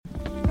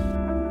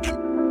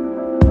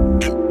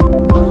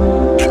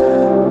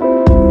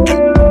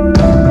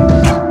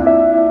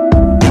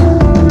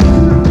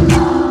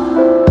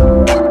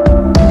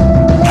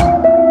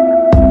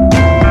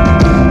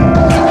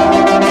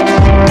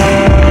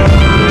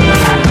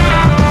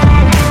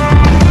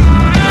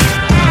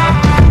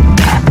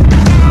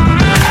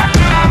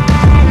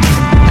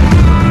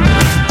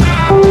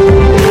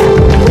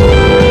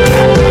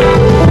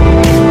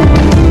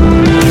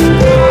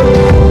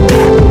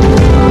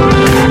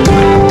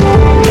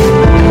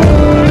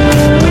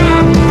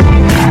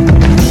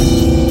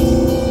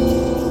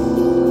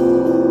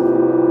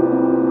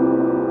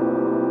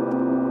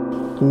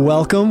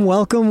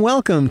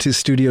Welcome to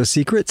Studio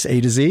Secrets A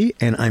to Z,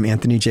 and I'm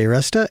Anthony J.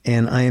 Resta,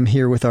 and I am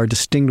here with our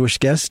distinguished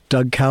guest,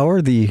 Doug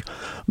Cower, the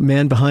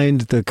man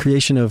behind the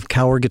creation of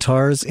Cower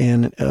guitars,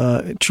 and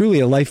truly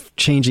a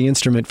life-changing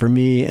instrument for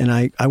me, and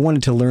I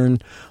wanted to learn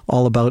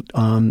all about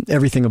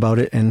everything about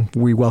it, and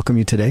we welcome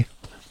you today.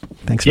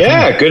 Thanks for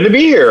coming. Good to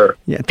be here.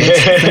 Yeah,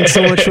 thanks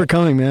so much for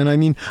coming, man. I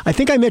mean, I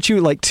think I met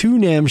you like 2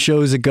 NAMM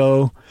shows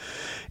ago.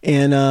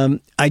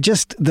 And I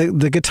just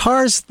the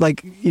guitars,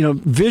 like, you know,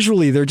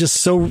 visually they're just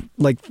so,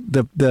 like,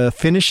 the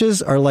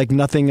finishes are like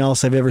nothing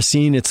else I've ever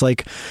seen. It's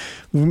like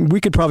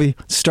we could probably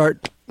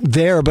start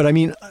there, but I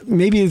mean,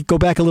 maybe go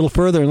back a little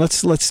further and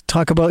let's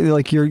talk about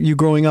like you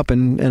growing up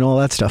and all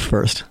that stuff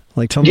first.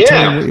 Like tell me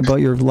about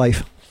your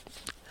life.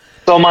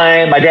 So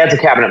my dad's a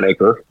cabinet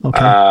maker.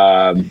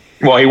 Okay.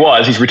 Well, he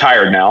was. He's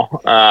retired now.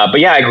 But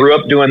yeah, I grew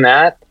up doing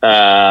that.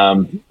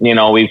 You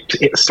know, we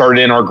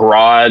started in our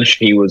garage.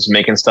 He was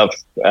making stuff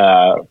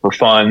for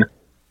fun.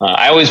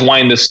 I always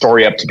wind this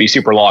story up to be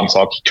super long, so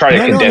I'll try to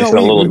condense it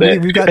a little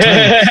bit. We've got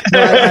time.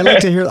 I like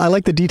to hear. I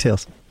like the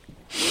details.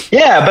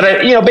 Yeah,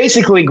 but you know,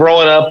 basically,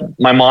 growing up,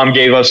 my mom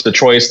gave us the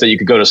choice that you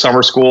could go to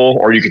summer school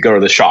or you could go to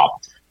the shop.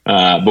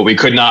 But we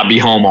could not be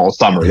home all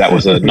summer. That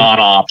was a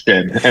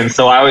non-option. And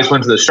so I always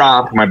went to the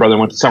shop. My brother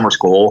went to summer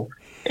school.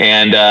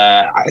 And,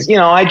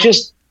 I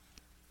just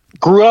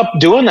grew up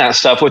doing that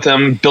stuff with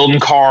him, building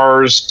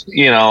cars,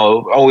 you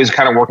know, always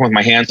kind of working with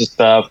my hands and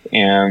stuff.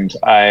 And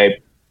I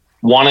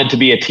wanted to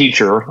be a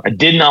teacher. I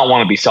did not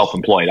want to be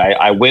self-employed.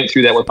 I went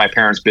through that with my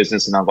parents'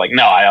 business, and I was like,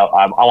 no,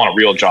 I want a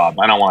real job.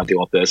 I don't want to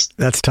deal with this.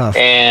 That's tough.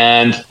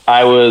 And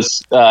I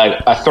was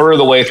a third of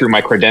the way through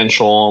my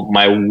credential.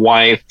 My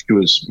wife, who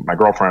was my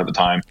girlfriend at the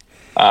time,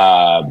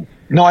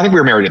 no, I think we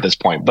were married at this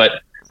point,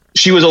 but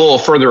she was a little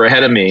further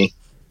ahead of me.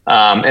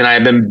 And I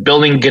had been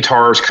building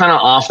guitars kind of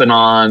off and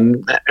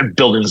on.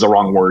 Building is the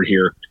wrong word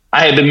here.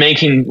 I had been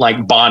making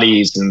like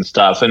bodies and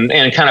stuff and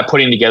kind of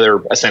putting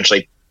together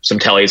essentially some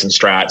tellies and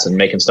strats and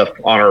making stuff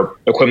on our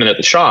equipment at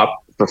the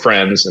shop for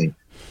friends. And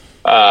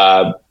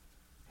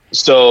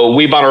so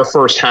we bought our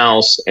first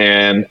house,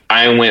 and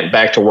I went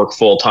back to work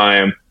full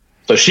time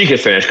so she could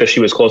finish because she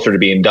was closer to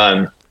being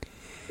done.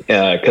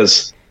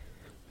 Because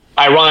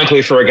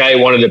ironically, for a guy who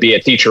wanted to be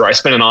a teacher, I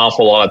spent an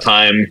awful lot of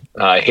time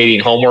hating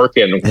homework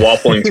and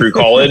waffling through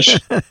college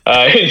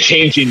and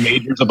changing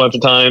majors a bunch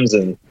of times.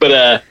 And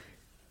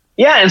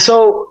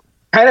so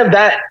kind of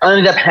that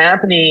ended up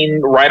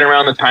happening right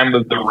around the time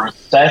of the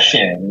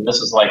recession. This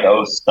is like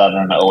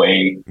 07,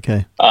 08,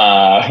 okay.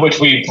 Which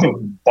we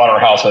bought our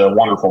house at a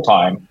wonderful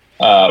time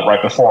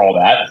right before all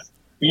that.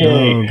 Yay.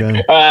 Oh,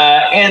 okay.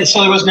 And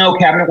so there was no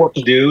cabinet work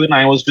to do, and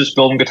I was just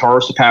building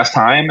guitars to pass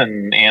time,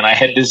 and I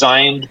had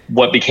designed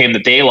what became the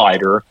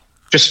Daylighter.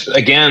 Just,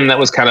 again, that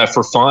was kind of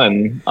for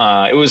fun.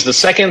 It was the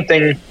second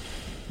thing. It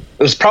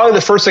was probably the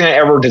first thing I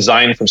ever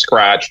designed from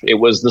scratch. It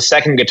was the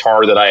second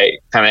guitar that I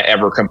kind of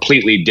ever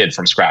completely did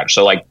from scratch.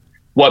 So, like,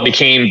 what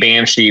became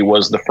Banshee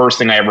was the first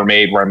thing I ever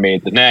made, where I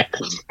made the neck,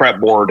 the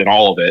fretboard, and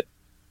all of it.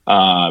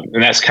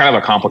 And that's kind of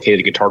a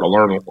complicated guitar to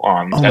learn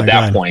on at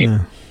that point.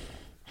 Yeah.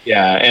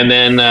 Yeah, and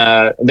then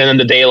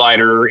the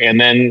Daylighter,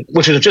 and then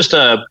which is just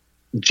a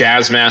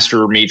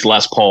Jazzmaster meets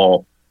Les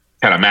Paul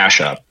kind of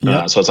mashup.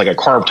 Yep. So it's like a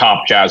carved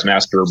top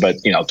Jazzmaster, but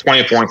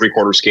 24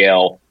 3/4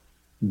 scale,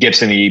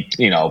 Gibson-y,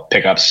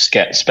 pickups,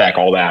 spec,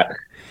 all that.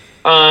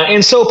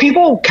 And so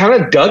people kind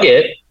of dug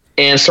it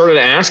and started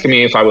asking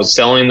me if I was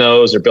selling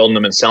those or building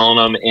them and selling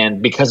them.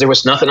 And because there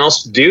was nothing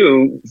else to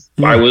do,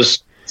 I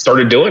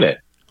started doing it.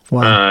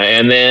 Wow.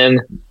 And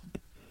then,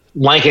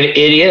 like an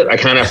idiot, I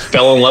kind of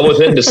fell in love with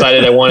it and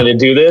decided I wanted to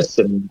do this,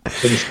 and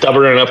been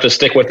stubborn enough to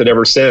stick with it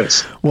ever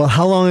since. Well,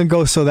 how long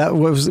ago? So that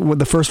was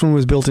the first one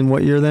was built in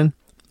what year then?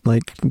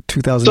 Like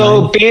 2009?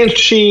 So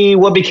Banshee,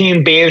 what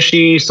became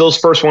Banshee, those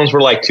first ones were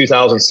like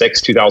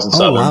 2006,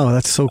 2007. Oh, wow.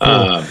 That's so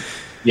cool.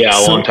 Yeah,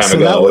 a long time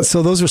ago.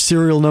 So those were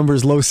serial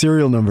numbers, low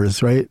serial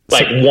numbers, right?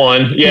 Like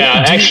one.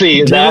 Yeah, actually.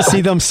 Did you ever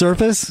see them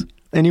surface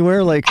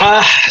anywhere? Like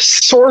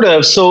sort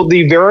of. So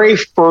the very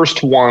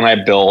first one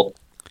I built,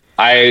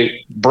 I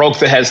broke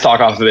the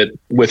headstock off of it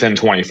within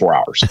 24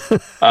 hours.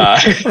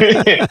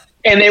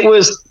 And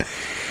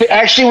it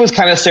actually was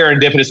kind of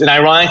serendipitous. And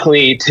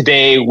ironically,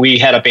 today we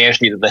had a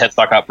Banshee that the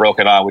headstock got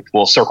broken on, which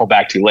we'll circle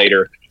back to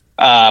later.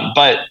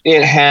 But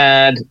it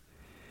had,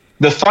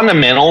 the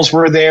fundamentals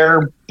were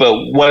there,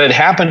 but what had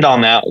happened on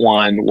that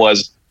one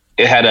was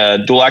it had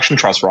a dual action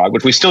truss rod,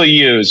 which we still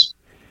use.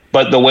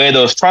 But the way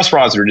those truss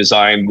rods are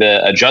designed,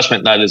 the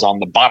adjustment nut is on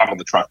the bottom of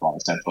the truss rod,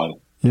 essentially.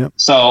 Yep.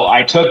 So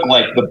I took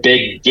like the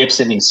big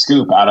Gibson-y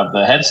scoop out of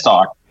the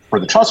headstock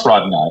for the truss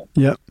rod nut.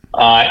 Yep.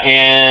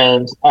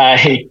 And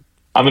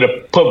I'm going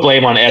to put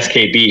blame on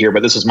SKB here,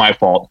 but this is my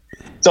fault.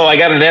 So I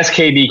got an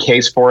SKB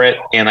case for it,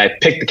 and I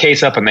picked the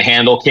case up, and the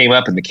handle came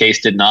up, and the case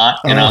did not.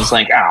 And I was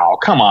like, "Oh,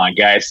 come on,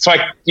 guys!" So I,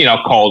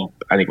 called.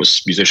 I think it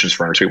was Musicians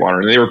for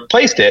Sweetwater, and they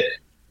replaced it.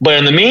 But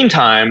in the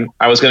meantime,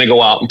 I was going to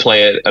go out and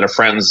play it at a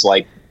friend's,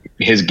 like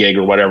his gig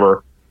or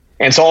whatever.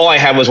 And so all I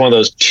had was one of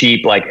those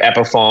cheap, like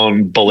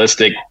Epiphone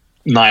ballistic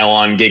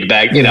nylon gig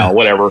bag,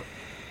 whatever.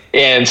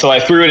 And so I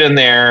threw it in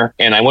there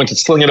and I went to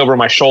sling it over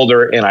my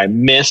shoulder and I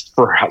missed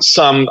for I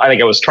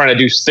think I was trying to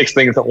do 6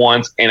 things at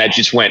once. And I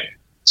just went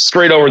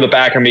straight over the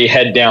back of me,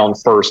 head down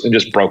first, and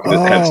just broke the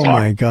headstock. Oh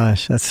my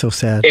gosh. That's so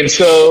sad. And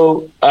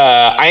so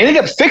I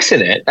ended up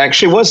fixing it.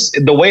 Actually,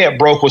 the way it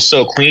broke was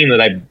so clean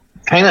that I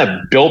kind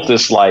of built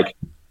this I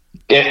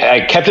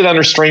kept it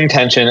under string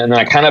tension, and then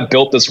I kind of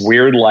built this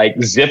weird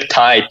zip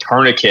tie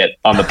tourniquet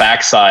on the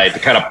backside to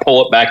kind of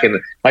pull it back in,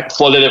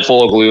 flooded it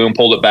full of glue and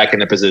pulled it back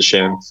into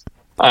position.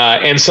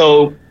 And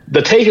so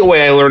the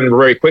takeaway I learned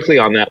very quickly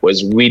on that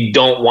was we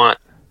don't want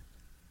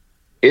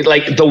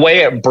it. The way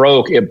it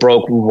broke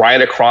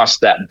right across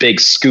that big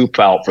scoop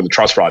out for the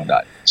truss rod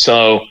nut.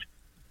 So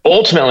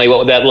ultimately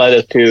what that led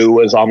us to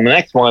was on the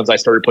next ones, I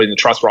started putting the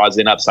truss rods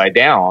in upside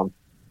down,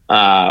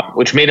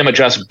 which made them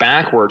adjust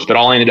backwards. But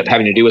all I ended up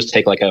having to do was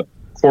take a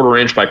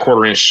 1/4 inch by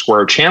 1/4 inch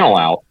square channel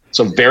out.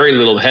 So very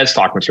little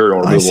headstock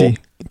material removal. I see.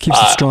 It keeps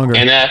it stronger.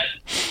 And that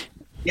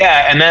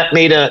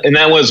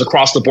was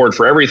across the board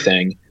for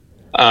everything.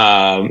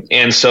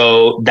 And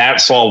so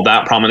that solved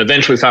that problem. And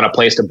eventually we found a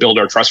place to build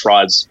our truss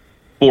rods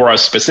for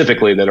us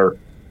specifically that are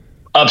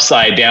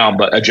upside down,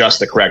 but adjust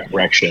the correct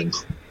direction.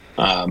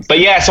 But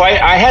yeah, so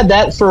I had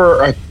that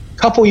for a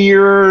couple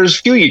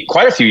years,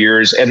 quite a few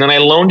years. And then I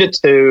loaned it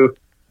to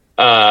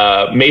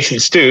Mason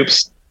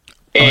Stoops,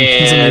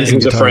 and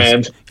who's a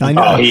friend. I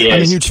know. He is.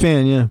 I'm a huge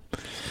fan. Yeah.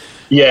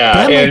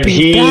 Yeah.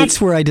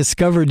 That's where I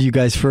discovered you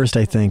guys first,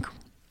 I think.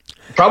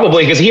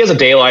 Probably because he has a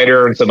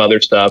daylighter and some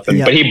other stuff.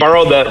 But he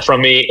borrowed that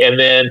from me. And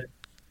then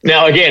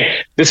now again,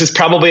 this is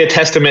probably a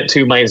testament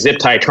to my zip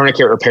tie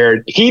tourniquet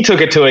repair. He took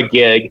it to a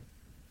gig,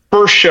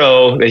 first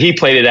show that he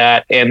played it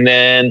at. And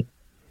then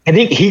I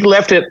think he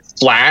left it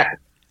flat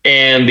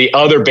and the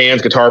other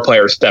band's guitar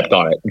player stepped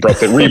on it,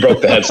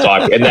 re-broke the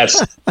headstock. And that's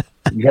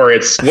where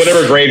it's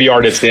whatever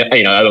graveyard it's in.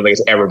 I don't think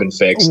it's ever been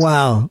fixed.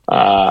 Wow.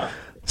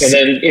 And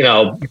then,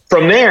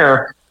 from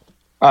there,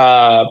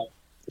 I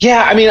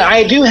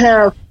do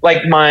have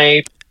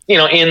my,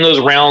 in those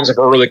rounds of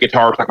early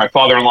guitars, my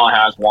father-in-law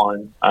has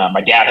one,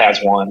 my dad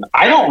has one.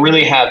 I don't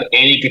really have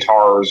any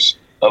guitars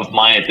of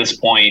mine at this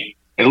point,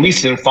 at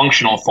least in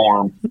functional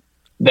form,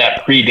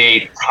 that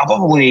predate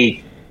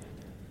probably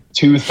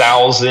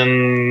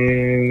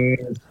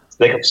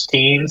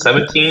 2016,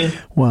 17.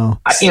 Wow.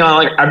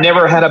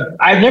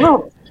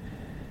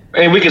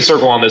 And we can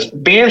circle on this.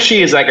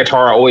 Banshee is that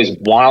guitar I always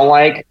want to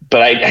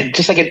but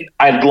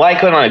I'd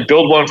like it when I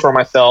build one for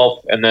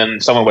myself and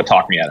then someone would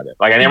talk me out of it.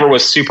 I never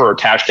was super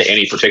attached to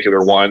any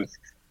particular one.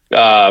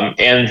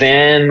 And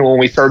then when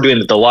we started doing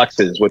the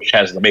deluxes, which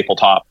has the maple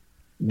top,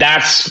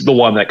 that's the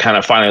one that kind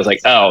of finally was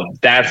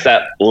that's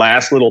that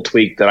last little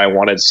tweak that I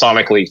wanted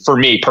sonically for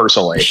me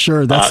personally.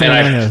 Sure. That's what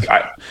I have.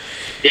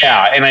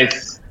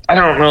 I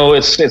don't know.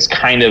 It's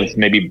kind of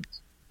maybe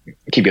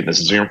keep getting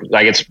this zoom. No,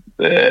 you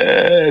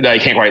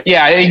can't quite.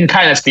 Yeah, you can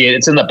kind of see it.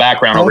 It's in the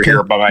background over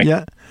here by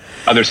my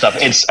other stuff.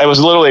 It's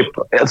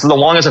the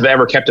longest I've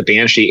ever kept a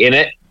Banshee in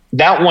it.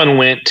 That one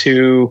went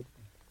to,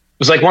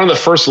 it was one of the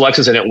first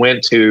Deluxes, and it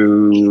went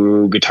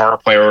to Guitar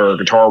Player or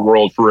Guitar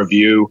World for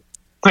review,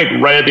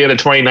 right at the end of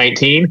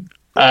 2019.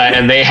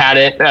 And they had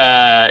it,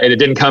 and it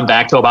didn't come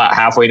back till about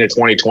halfway into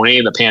 2020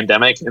 in the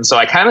pandemic. And so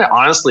I kind of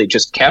honestly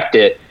just kept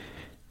it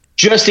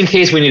just in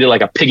case we needed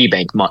a piggy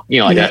bank,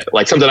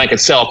 something I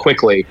could sell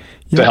quickly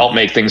to help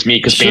make things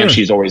meet, because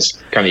Banshee is always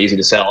kind of easy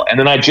to sell. And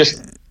then I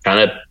just kind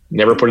of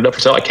never put it up for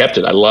sale. I kept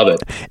it. I love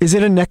it. Is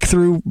it a neck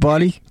through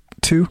body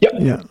too? Yep.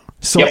 Yeah.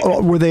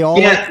 So were they all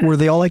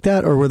like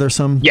that, or were there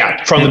some?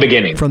 Yeah, from the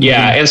beginning. Beginning.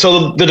 And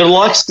so the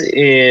Deluxe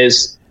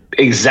is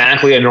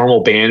exactly a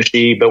normal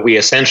Banshee, but we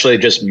essentially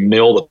just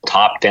mill the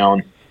top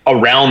down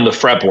around the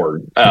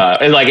fretboard.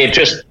 And it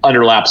just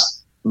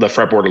underlaps the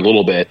fretboard a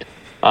little bit.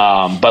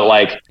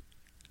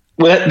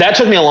 That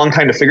took me a long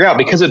time to figure out,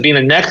 because it being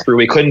a neck through,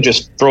 we couldn't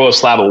just throw a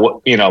slab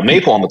of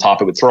maple on the top.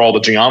 It would throw all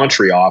the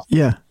geometry off.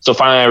 Yeah. So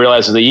finally I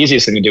realized that the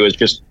easiest thing to do is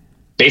just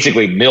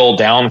basically mill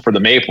down for the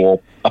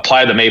maple,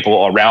 apply the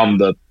maple around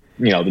the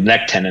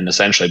neck tenon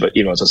essentially, but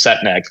it's a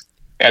set neck,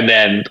 and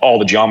then all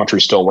the geometry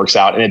still works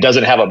out, and it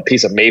doesn't have a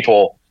piece of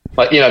maple,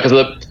 because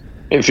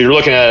if you're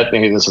looking at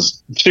it, this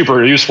is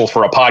super useful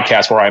for a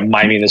podcast where I'm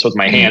miming this with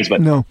my hands, but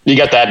you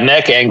got that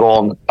neck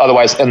angle,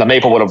 and the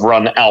maple would have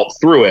run out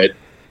through it.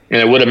 And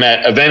it would have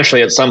meant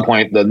eventually at some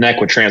point the neck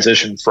would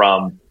transition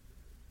from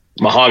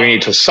mahogany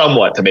to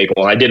somewhat to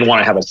maple. And I didn't want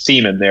to have a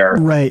seam in there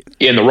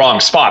in the wrong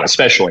spot,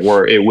 especially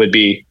where it would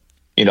be,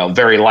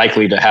 very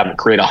likely to have it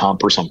create a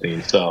hump or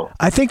something. So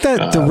I think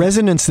that the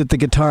resonance that the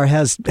guitar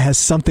has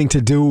something to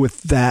do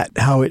with that,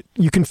 how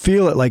you can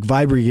feel it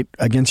vibrate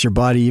against your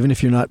body, even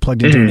if you're not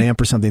plugged into an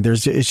amp or something.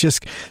 It's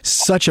just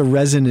such a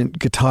resonant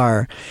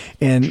guitar.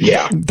 And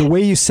the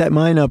way you set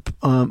mine up,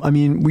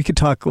 we could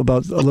talk a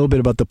little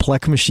bit about the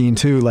Plek machine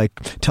too.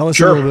 Tell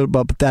us a little bit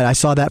about that. I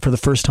saw that for the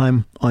first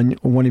time on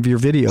one of your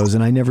videos,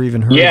 and I never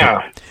even heard of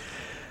it.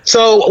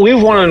 So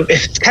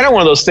it's kind of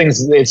one of those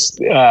things. It's,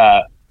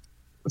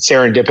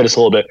 serendipitous a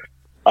little bit.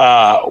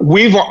 I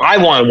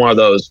wanted one of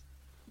those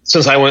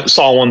since I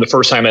saw one the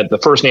first time at the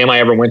first NAMM I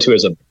ever went to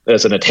as an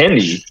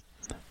attendee.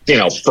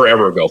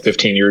 forever ago,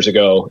 15 years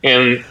ago.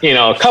 And,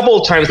 a couple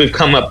of times we've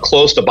come up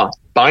close to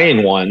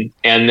buying one,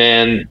 and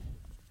then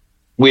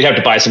we'd have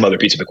to buy some other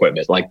piece of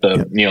equipment, like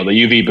the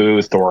UV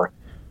booth, or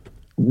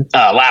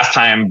the last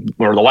time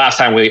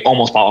we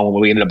almost bought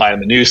one, we ended up buying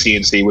the new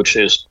CNC, which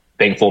is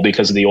thankful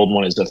because the old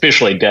one is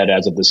officially dead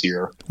as of this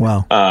year.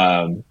 Wow.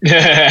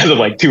 As of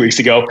like 2 weeks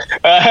ago.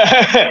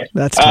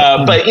 That's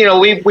tough. But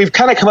we've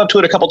kind of come up to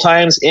it a couple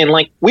times, and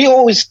like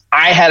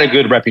I had a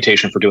good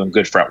reputation for doing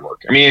good fret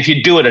work. I mean, if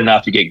you do it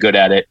enough, you get good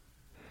at it.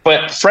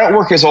 But fret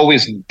work is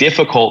always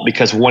difficult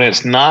because when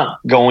it's not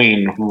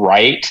going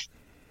right,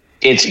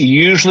 it's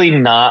usually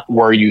not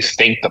where you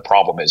think the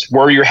problem is.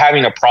 Where you're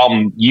having a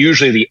problem,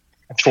 usually the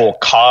actual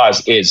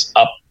cause is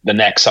up the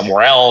neck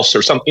somewhere else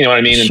or something. You know what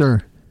I mean?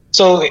 Sure.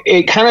 So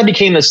it kind of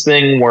became this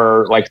thing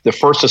where, like, the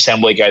first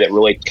assembly guy that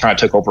really kind of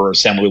took over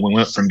assembly, we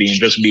went from being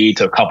just me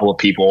to a couple of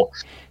people,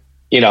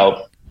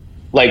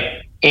 like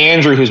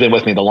Andrew, who's been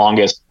with me the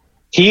longest,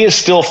 he has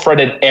still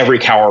fretted every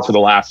cower for the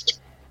last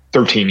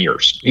 13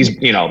 years. He's,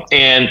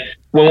 and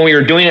when we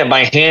were doing it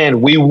by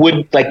hand, we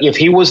would, like, if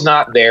he was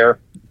not there,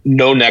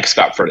 no necks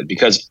got fretted,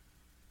 because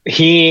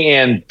he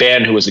and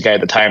Ben, who was the guy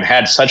at the time,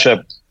 had such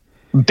a,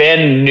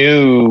 Ben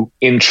knew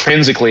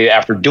intrinsically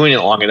after doing it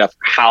long enough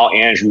how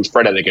Andrew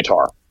fretted the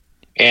guitar.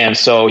 And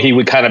so he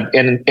would kind of,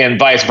 and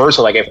vice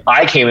versa. Like if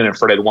I came in and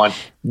fretted one,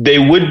 they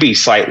would be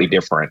slightly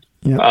different.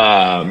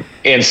 Yeah.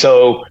 And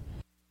so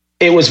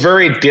it was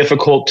very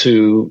difficult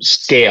to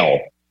scale,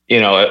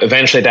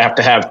 eventually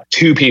to have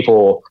two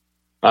people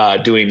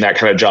doing that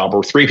kind of job,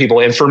 or three people.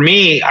 And for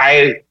me,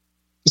 I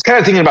was kind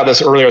of thinking about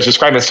this earlier. I was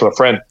describing this to a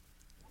friend.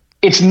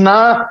 It's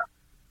not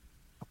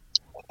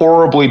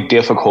horribly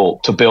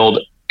difficult to build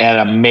an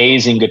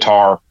amazing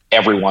guitar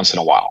every once in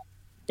a while,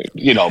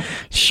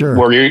 sure.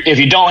 Where if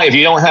you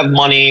don't have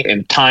money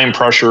and time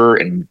pressure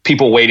and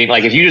people waiting,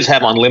 like if you just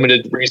have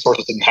unlimited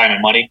resources and time and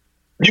money,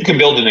 you can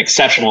build an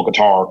exceptional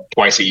guitar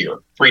twice a year,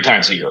 3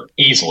 times a year,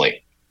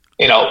 easily.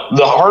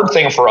 The hard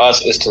thing for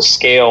us is to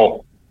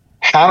scale.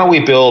 How do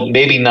we build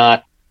maybe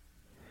not,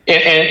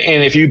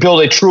 and if you build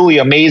a truly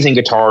amazing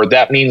guitar,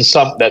 that means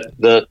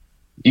that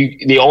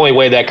the only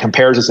way that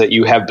compares is that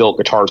you have built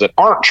guitars that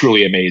aren't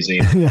truly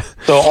amazing. Yeah.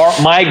 So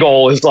my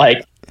goal is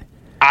like,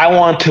 I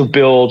want to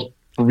build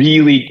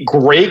really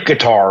great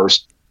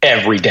guitars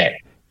every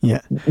day. Yeah.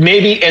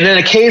 Maybe, and then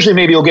occasionally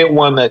maybe you'll get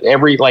one that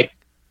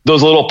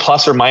those little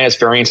plus or minus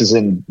variances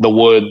in the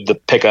wood, the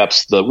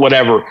pickups, the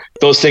whatever,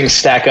 those things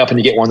stack up and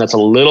you get one that's a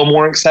little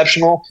more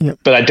exceptional. Yeah.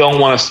 But I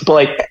don't want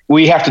to,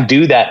 we have to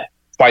do that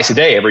twice a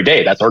day, every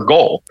day. That's our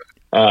goal,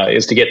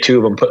 is to get 2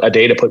 of them put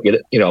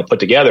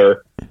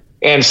together.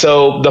 And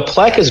so the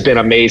Plek has been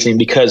amazing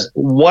because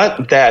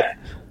it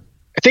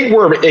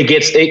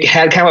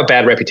had kind of a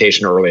bad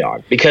reputation early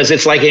on, because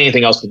it's like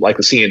anything else, like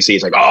the CNC.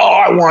 It's like,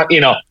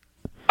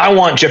 I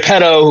want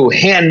Geppetto, who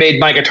handmade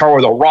my guitar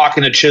with a rock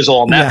and a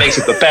chisel, and that makes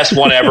it the best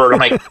one ever.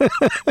 And I'm like,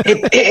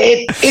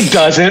 it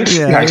doesn't.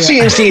 Yeah,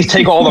 CNCs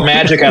take all the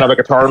magic out of a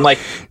guitar. I'm like,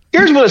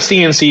 here's what a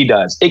CNC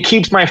does. It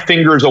keeps my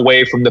fingers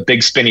away from the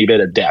big spinny bit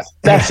of death.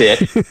 That's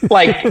it.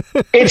 Like,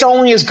 it's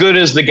only as good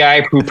as the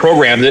guy who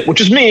programmed it, which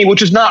is me,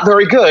 which is not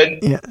very good.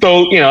 Yeah.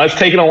 So, it's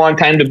taken a long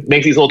time to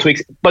make these little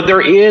tweaks. But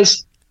there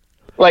is,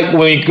 like, when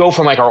we go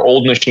from like our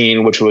old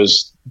machine, which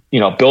was,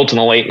 built in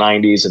the late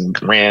 90s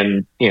and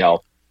ran,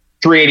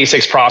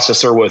 386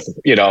 processor with,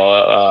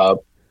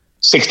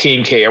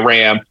 16K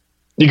RAM.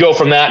 You go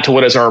from that to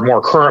what is our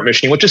more current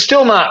machine, which is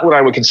still not what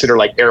I would consider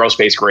like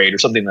aerospace grade or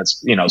something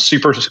that's,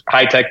 super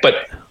high tech,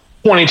 but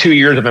 22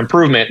 years of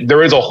improvement.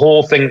 There is a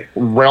whole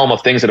realm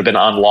of things that have been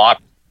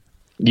unlocked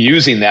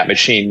using that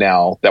machine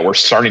now that we're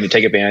starting to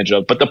take advantage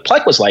of. But the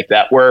Plek was like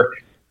that, where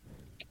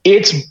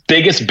its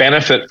biggest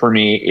benefit for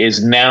me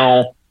is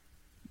now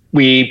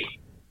we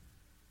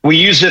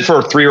used it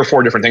for 3 or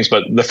 4 different things,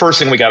 but the first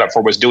thing we got it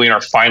for was doing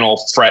our final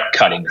fret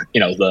cutting,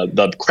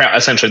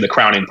 essentially the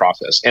crowning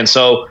process. And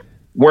so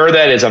where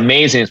that is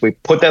amazing is we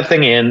put that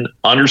thing in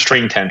under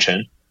string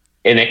tension,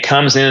 and it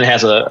comes in and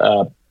has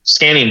a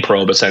scanning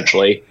probe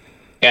essentially,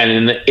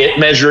 and it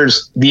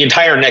measures the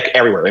entire neck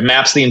everywhere. It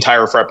maps the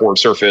entire fretboard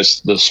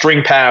surface, the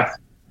string path,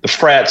 the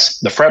frets,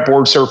 the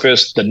fretboard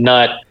surface, the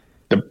nut,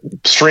 the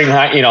string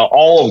height,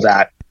 all of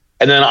that.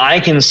 And then I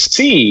can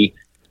see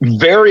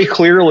very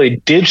clearly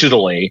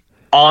digitally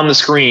on the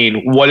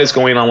screen what is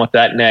going on with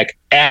that neck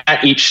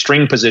at each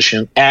string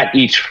position, at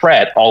each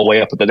fret, all the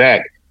way up at the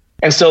neck.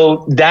 And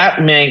so that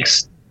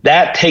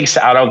takes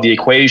out of the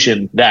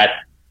equation that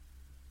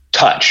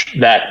touch,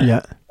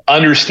 that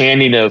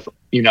understanding of,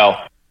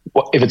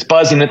 if it's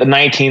buzzing at the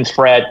 19th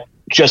fret,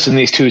 just in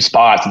these 2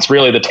 spots, it's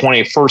really the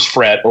 21st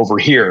fret over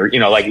here,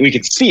 like we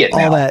can see it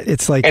now. All that,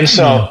 it's like, and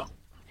so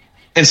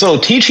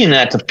teaching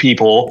that to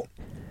people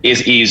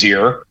is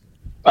easier.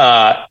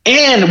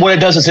 And what it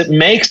does is it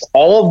makes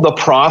all of the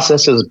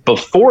processes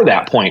before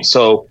that point.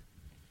 So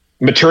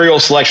material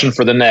selection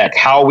for the neck,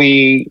 how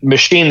we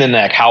machine the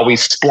neck, how we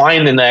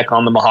spline the neck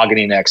on the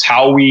mahogany necks,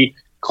 how we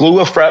glue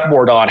a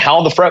fretboard on,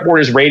 how the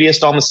fretboard is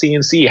radiused on the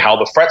CNC, how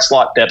the fret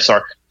slot depths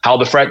are, how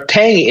the fret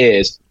tang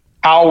is.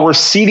 how we're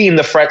seating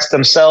the frets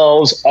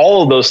themselves,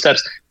 all of those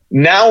steps.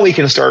 Now we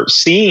can start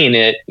seeing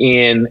it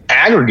in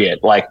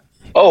aggregate, like,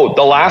 oh,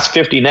 the last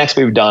 50 necks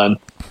we've done,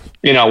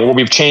 where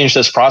we've changed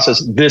this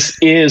process, this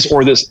is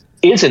or this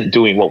isn't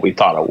doing what we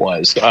thought it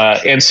was.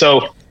 And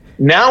so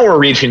now we're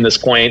reaching this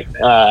point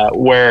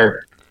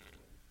where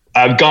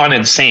I've gone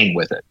insane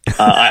with it.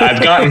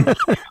 I've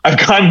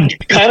gotten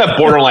kind of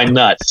borderline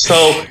nuts.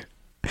 So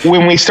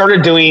when we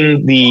started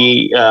doing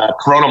the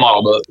Corona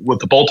model with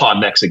the bolt-on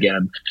necks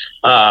again,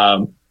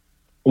 I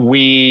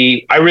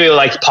really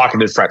liked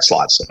pocketed fret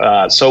slots.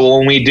 So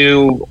when we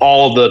do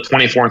all of the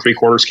 24 and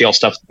 3/4 scale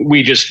stuff,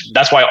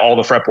 that's why all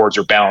the fretboards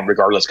are bound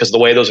regardless, because the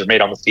way those are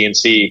made on the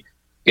CNC,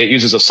 it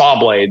uses a saw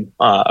blade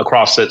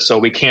across it, so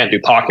we can't do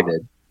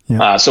pocketed.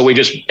 Yeah. So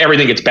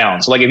everything gets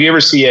bound. So like if you ever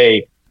see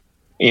a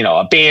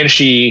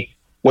Banshee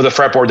with a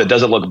fretboard that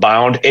doesn't look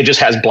bound, it just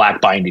has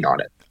black binding on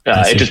it.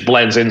 It just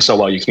blends in so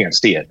well you can't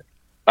see it.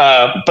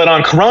 But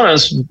on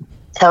Coronas,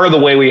 part of the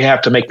way we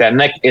have to make that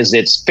neck is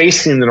it's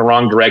facing in the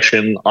wrong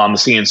direction on the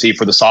CNC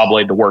for the saw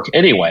blade to work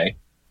anyway.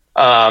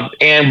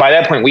 And by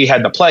that point, we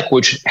had the Plek,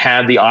 which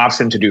had the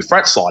option to do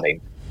fret slotting.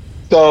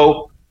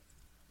 So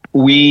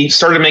we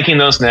started making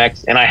those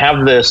necks, and I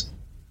have this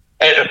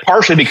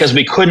partially because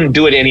we couldn't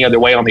do it any other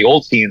way on the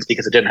old CNC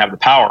because it didn't have the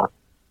power.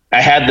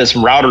 I had this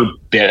router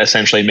bit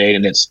essentially made,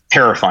 and it's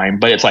terrifying,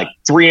 but it's like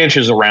 3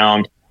 inches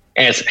around,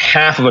 and it's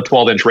half of a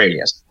 12-inch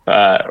radius.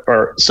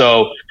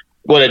 So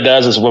what it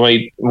does is when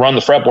we run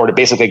the fretboard, it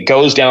basically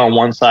goes down on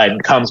one side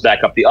and comes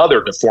back up the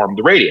other to form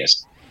the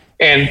radius.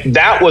 And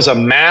that was a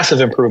massive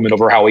improvement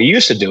over how we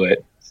used to do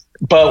it.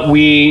 But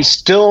we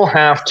still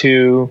have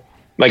to,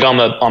 like on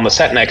the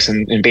set necks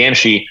in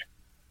Banshee,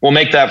 we'll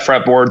make that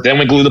fretboard, then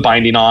we glue the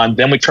binding on,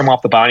 then we trim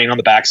off the binding on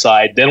the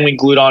backside, then we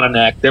glue it on a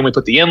neck, then we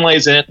put the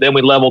inlays in it, then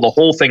we level the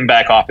whole thing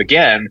back off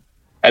again,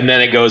 and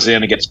then it goes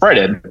in and gets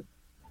threaded.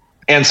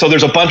 And so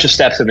there's a bunch of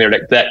steps in there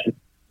that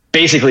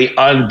basically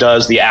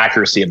undoes the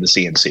accuracy of the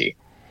CNC.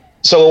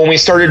 So when we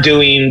started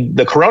doing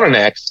the Corona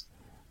necks,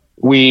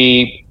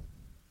 it's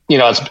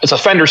a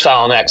fender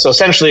style neck. So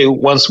essentially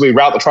once we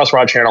route the truss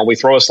rod channel, we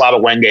throw a slab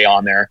of Wenge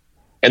on there,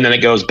 and then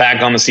it goes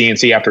back on the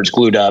CNC after it's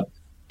glued up.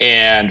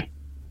 And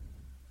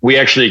we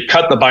actually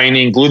cut the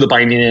binding, glue the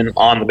binding in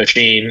on the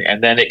machine,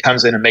 and then it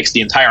comes in and makes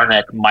the entire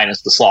neck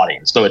minus the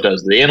slotting. So it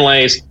does the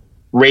inlays,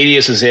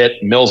 radius is it,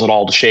 mills it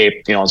all to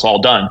shape, it's all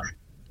done.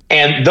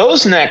 And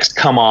those necks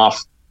come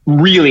off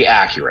really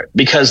accurate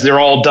because they're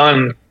all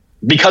done,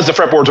 because the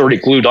fretboard's already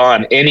glued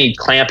on, any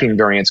clamping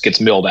variance gets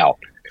milled out.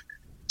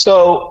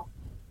 So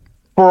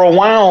for a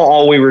while,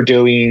 all we were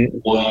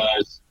doing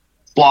was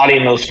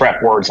slotting those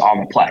fretboards on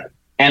the Plek.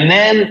 And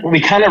then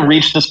we kind of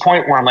reached this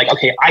point where I'm like,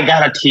 okay, I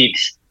got to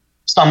teach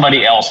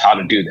somebody else how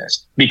to do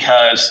this,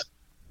 because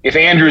if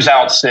Andrew's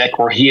out sick,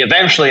 or he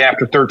eventually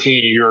after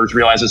 13 years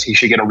realizes he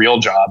should get a real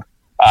job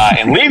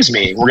and leaves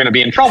me, we're going to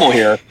be in trouble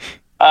here.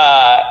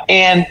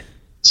 And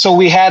so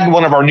we had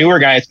one of our newer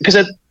guys,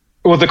 because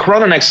with the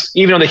Corona necks,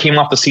 even though they came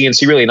off the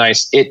CNC really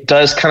nice, it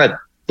does kind of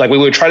like, we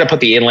would try to put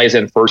the inlays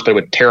in first, but it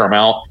would tear them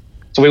out.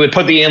 So we would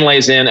put the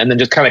inlays in and then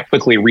just kind of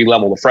quickly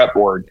re-level the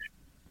fretboard.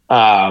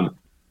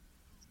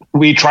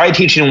 We tried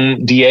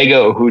teaching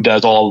Diego, who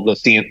does all the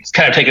CNC,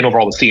 kind of taking over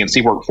all the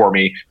CNC work for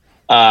me.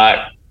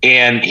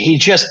 And he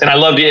and I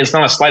loved it. It's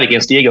not a slight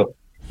against Diego.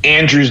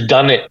 Andrew's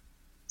done it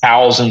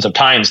thousands of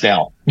times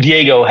now.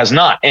 Diego has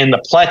not. And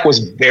the Plek was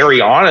very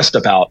honest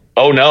about,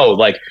 oh no,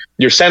 like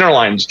your center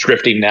line's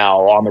drifting now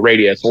on the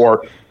radius,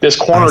 or this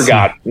corner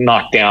got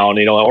knocked down,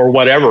 or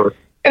whatever.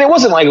 And it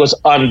wasn't like it was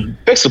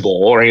unfixable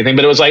or anything,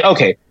 but it was like,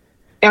 okay.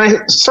 And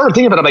I started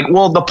thinking about it, like,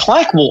 well, the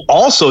Plek will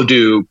also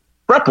do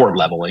fretboard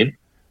leveling.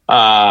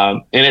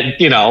 And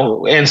it,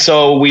 and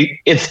so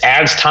it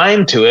adds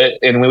time to it,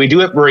 and we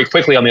do it very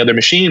quickly on the other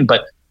machine.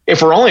 But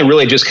if we're only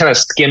really just kind of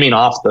skimming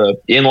off the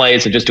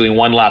inlays and just doing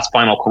one last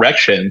final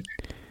correction,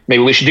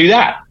 maybe we should do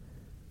that.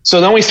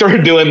 So then we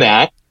started doing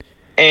that,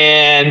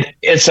 and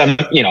it's a,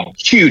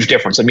 huge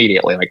difference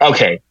immediately. Like,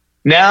 okay,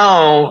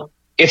 now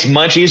it's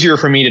much easier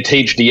for me to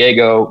teach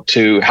Diego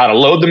how to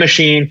load the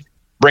machine,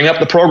 bring up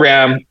the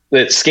program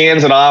that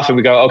scans it off, and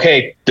we go,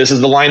 okay, this is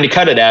the line to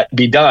cut it at,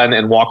 be done,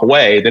 and walk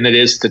away, than it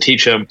is to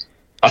teach him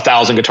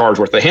 1,000 guitars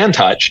worth of hand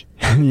touch.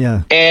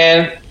 Yeah.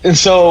 And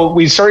so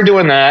we started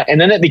doing that, and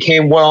then it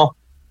became, well,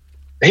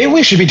 hey,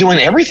 we should be doing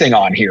everything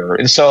on here.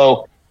 And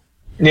so,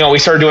 we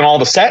started doing all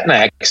the set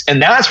necks,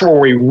 and that's where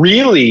we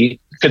really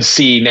could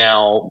see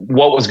now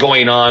what was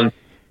going on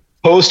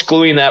post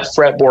gluing that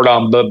fretboard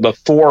on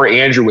before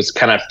Andrew was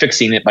kind of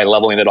fixing it by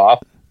leveling it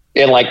off.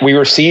 And like, we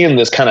were seeing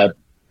this kind of,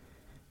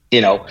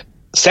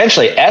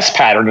 essentially S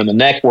pattern in the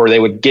neck, where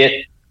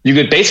you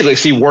could basically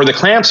see where the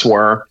clamps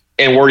were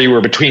and where you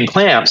were between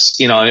clamps,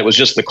 and it was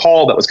just the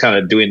call that was kind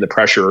of doing the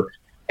pressure.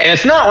 And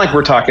it's not like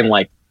we're talking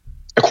like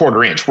a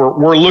 1/4 inch.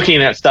 We're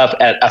looking at stuff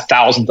at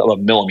 1,000th of a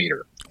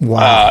millimeter.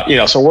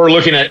 Wow. So we're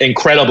looking at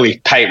incredibly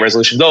tight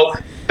resolution, though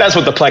that's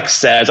what the Plek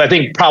says. I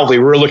think probably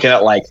we're looking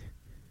at like,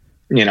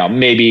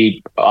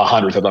 maybe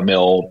 100th of a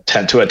mil,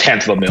 to a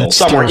 10th of a mil,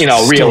 somewhere,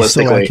 realistically.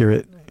 Still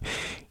accurate.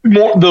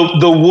 more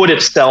the wood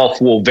itself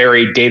will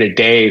vary day to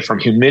day from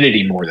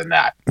humidity more than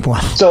that. Wow.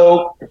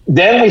 So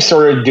then we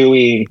started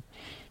doing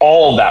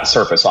all of that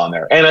surface on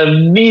there, and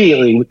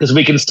immediately, because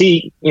we can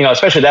see,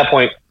 especially at that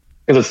point,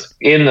 because it's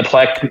in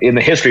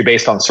the history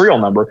based on serial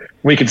number,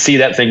 we could see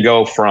that thing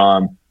go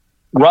from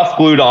rough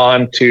glued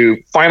on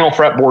to final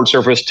fretboard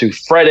surface to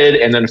fretted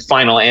and then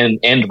final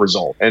end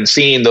result, and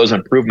seeing those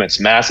improvements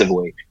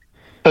massively.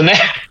 So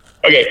now,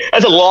 okay,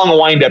 that's a long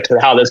wind up to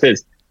how this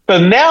is.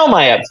 So now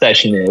my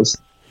obsession is,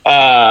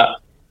 I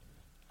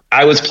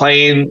was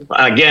playing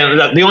again.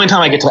 The only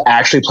time I get to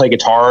actually play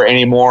guitar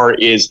anymore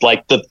is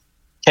like the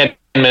 10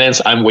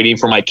 minutes I'm waiting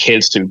for my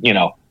kids to,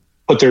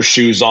 put their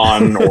shoes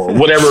on or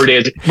whatever it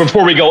is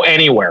before we go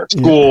anywhere,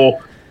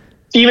 school,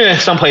 even if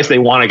someplace they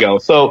want to go.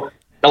 So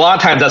a lot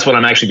of times that's when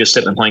I'm actually just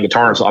sitting and playing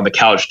guitars on the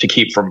couch to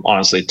keep from,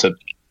 honestly, to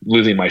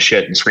losing my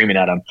shit and screaming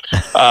at them.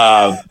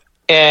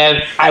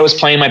 And I was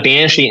playing my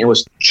Banshee, and it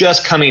was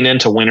just coming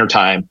into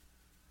wintertime.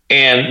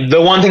 And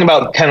the one thing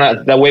about kind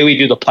of the way we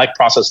do the Plek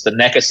process, the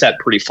neck is set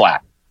pretty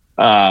flat.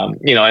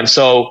 And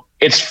so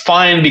it's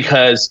fine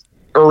because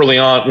early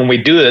on when we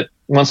do it,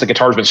 once the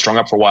guitar's been strung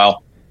up for a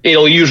while,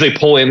 it'll usually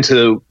pull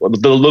into a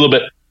little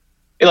bit,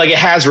 like it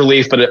has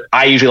relief, but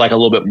I usually like a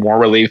little bit more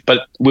relief,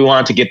 but we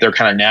want it to get there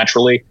kind of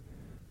naturally.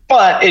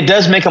 But it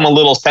does make them a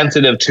little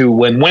sensitive to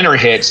when winter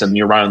hits and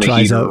you're running the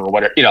heater or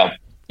whatever,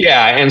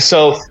 Yeah. And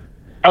so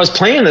I was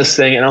playing this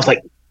thing and I was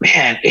like,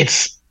 man,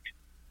 it's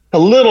a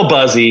little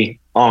buzzy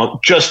on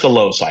just the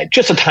low side,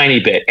 just a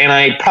tiny bit. And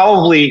I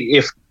probably,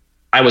 if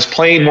I was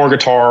playing more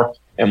guitar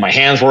and my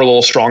hands were a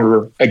little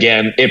stronger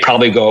again, it'd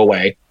probably go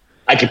away.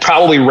 I could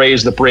probably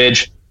raise the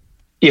bridge,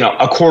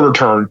 a quarter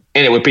turn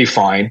and it would be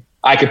fine.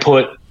 I could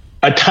put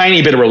a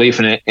tiny bit of relief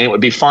in it and it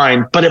would be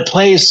fine, but it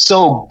plays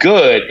so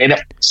good and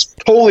it's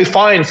totally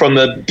fine from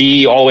the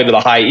D all the way to the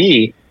high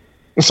E.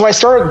 And so I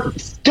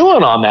started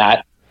doing on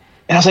that.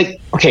 And I was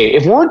like, okay,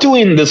 if we're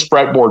doing this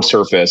fretboard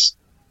surface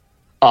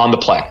on the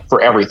Plek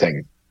for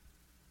everything,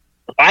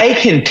 I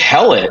can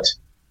tell it.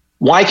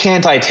 Why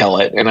can't I tell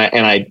it? And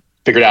I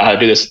figured out how to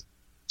do this,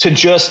 to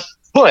just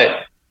put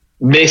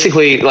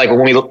basically, like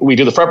when we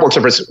do the fretboard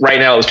surface right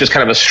now, it's just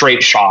kind of a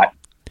straight shot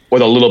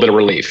with a little bit of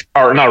relief,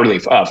 or not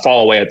relief,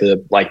 fall away at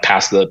the, like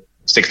past the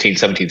 16th,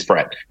 17th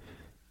fret.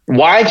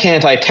 Why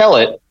can't I tell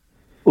it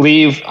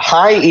leave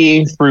high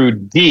E through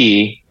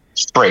D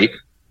straight,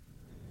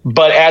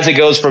 but as it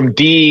goes from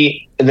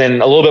D, and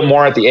then a little bit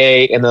more at the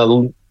A, and then a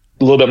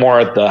little bit more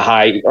at the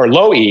high or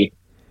low E,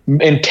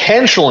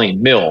 intentionally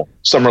mill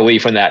some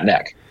relief in that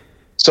neck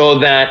so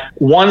that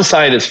one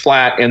side is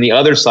flat and the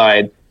other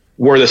side,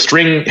 where the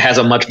string has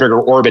a much bigger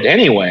orbit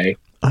anyway,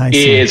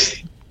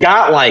 is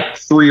got like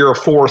 3 or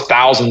 4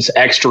 thousandths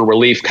extra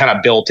relief kind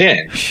of built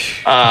in.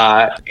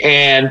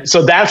 And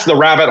so that's the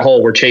rabbit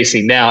hole we're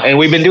chasing now. And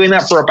we've been doing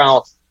that for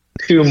about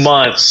 2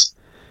 months.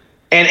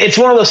 And it's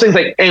one of those things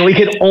and we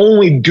could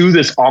only do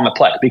this on the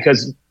Plek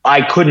because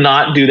I could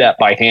not do that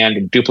by hand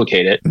and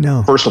duplicate it,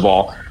 first of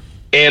all.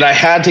 And I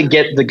had to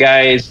get the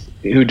guys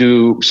who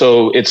do,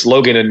 so it's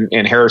Logan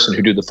and Harrison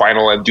who do the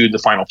final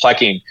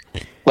Plekking.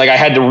 Like I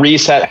had to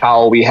reset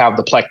how we have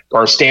the Plek,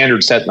 our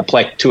standard set in the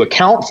Plek, to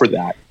account for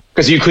that,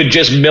 because you could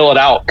just mill it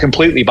out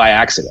completely by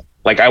accident.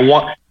 Like I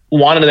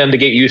wanted them to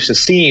get used to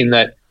seeing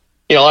that,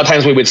 a lot of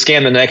times we would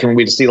scan the neck and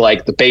we'd see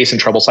like the bass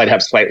and treble side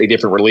have slightly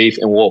different relief,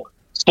 and we'll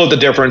split the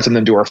difference and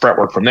then do our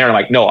fretwork from there. And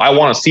like, no, I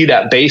want to see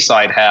that bass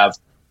side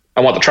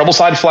I want the treble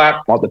side flat,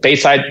 I want the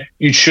bass side,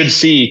 you should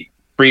see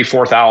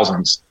 3-4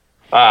 thousandths,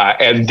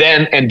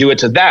 and do it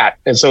to that.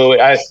 And so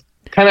I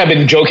kind of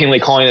been jokingly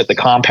calling it the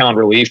compound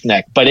relief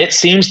neck, but it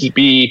seems to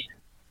be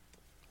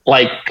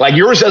like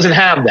yours doesn't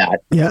have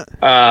that.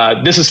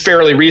 Yeah. This is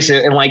fairly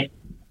recent, and like,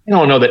 I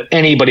don't know that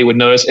anybody would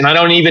notice. And I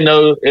don't even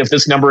know if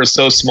this number is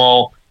so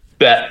small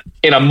that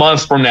in a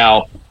month from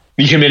now,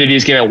 the humidity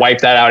is going to wipe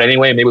that out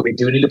anyway. Maybe we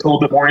do need to pull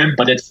a bit more in,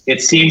 but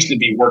it seems to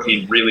be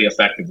working really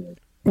effectively.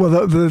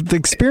 Well, the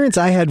experience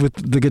I had with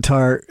the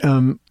guitar,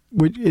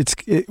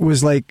 it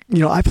was like,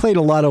 I played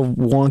a lot of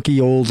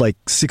wonky old like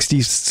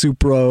 60s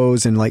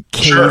Supros and like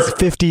Ks, sure.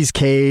 50s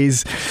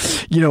Ks,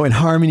 and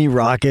Harmony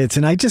Rockets,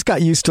 and I just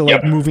got used to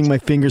like moving my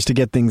fingers to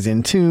get things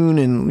in tune,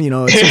 and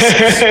it's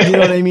just, you know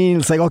what I mean?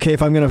 It's like, okay,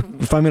 if I'm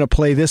gonna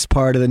play this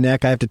part of the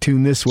neck, I have to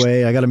tune this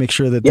way. I got to make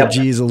sure that the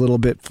G is a little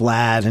bit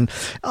flat, and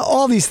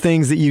all these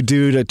things that you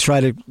do to try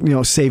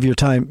to save your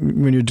time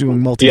when you're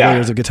doing multi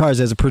layers of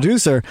guitars as a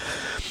producer.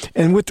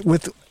 And with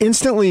the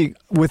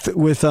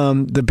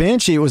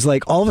Banshee, it was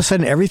like all of a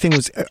sudden everything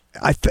was,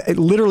 it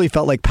literally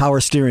felt like power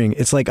steering.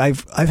 It's like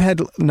I've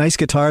had nice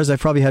guitars. I've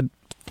probably had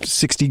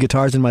 60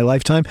 guitars in my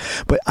lifetime,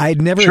 but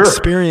I'd never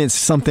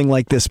experienced something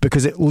like this,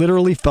 because it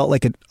literally felt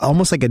like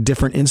almost like a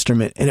different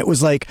instrument. And it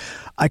was like,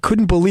 I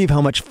couldn't believe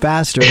how much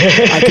faster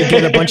I could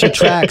get a bunch of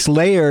tracks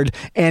layered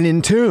and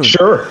in tune.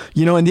 Sure.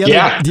 And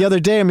the other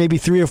day, maybe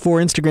 3 or 4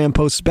 Instagram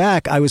posts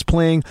back, I was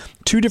playing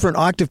two different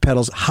octave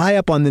pedals high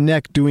up on the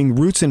neck doing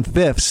roots and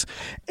fifths,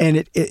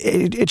 and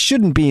it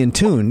shouldn't be in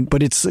tune,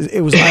 but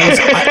it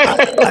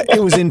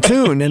was in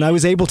tune, and I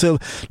was able to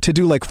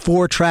do like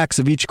 4 tracks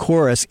of each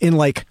chorus in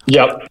like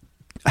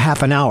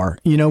half an hour,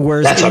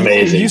 whereas that's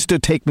amazing. It used to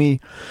take me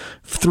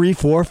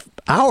 3-4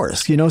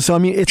 hours, so I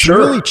mean it's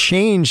really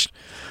changed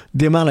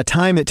the amount of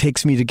time it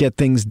takes me to get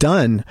things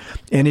done.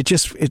 And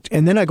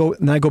and then I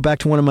go back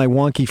to one of my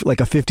wonky,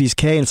 like a 50s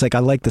K, and it's like, I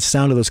like the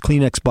sound of those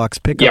Kleenex box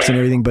pickups and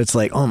everything, but it's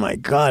like, oh my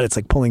God, it's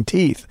like pulling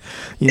teeth,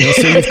 so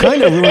you've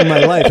kind of ruined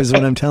my life is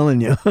what I'm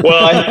telling you.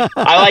 Well,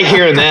 I like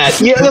hearing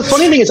that. Yeah. The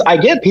funny thing is I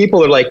get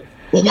people that are like,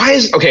 well, why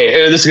is,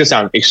 okay, this is going to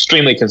sound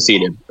extremely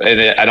conceited,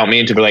 and I don't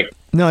mean to, but like,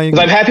 no, because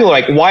I've had people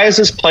like, why is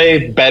this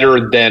play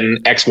better than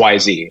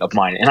XYZ of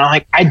mine? And I'm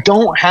like, I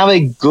don't have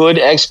a good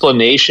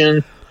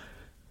explanation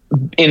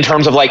in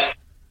terms of like,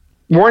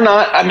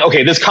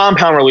 this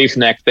compound relief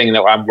neck thing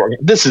that I'm working,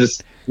 this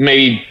is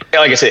maybe,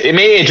 like I said,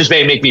 it just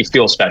may make me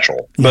feel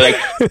special, but like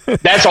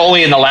that's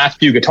only in the last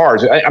few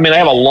guitars. I mean, I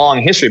have a long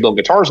history of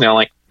building guitars now.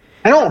 Like,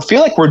 I don't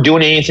feel like we're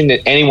doing anything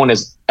that anyone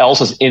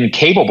else is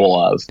incapable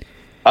of.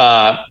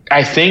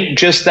 I think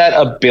just that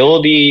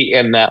ability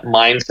and that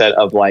mindset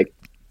of like,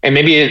 and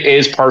maybe it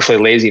is partially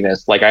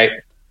laziness. Like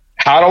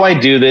how do I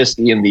do this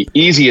in the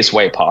easiest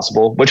way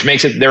possible, which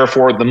makes it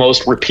therefore the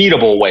most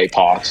repeatable way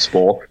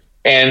possible.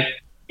 And,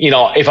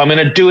 if I'm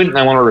going to do it and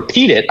I want to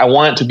repeat it, I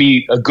want it to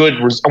be I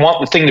want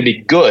the thing to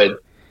be good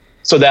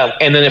so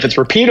that, and then if it's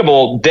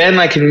repeatable, then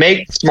I can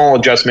make small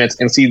adjustments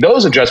and see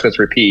those adjustments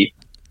repeat.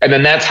 And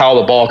then that's how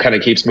the ball kind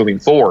of keeps moving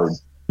forward.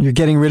 You're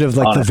getting rid of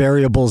like the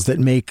variables that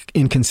make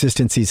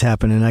inconsistencies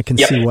happen. And I can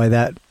see why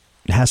that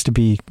has to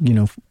be,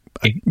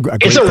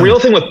 it's a real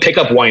thing with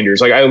pickup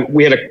winders. Like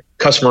we had a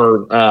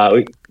customer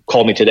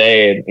called me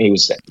today, and he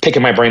was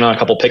picking my brain on a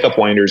couple pickup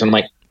winders. And I'm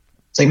like,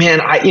 it's like, man,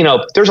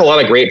 there's a lot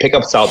of great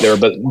pickups out there,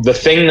 but the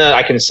thing that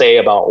I can say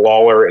about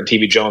Lawler and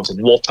TV Jones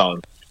and Wolf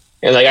Tone,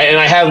 and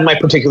I have my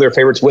particular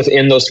favorites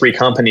within those 3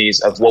 companies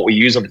of what we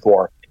use them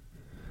for.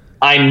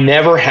 I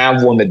never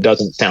have one that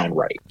doesn't sound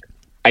right.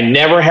 I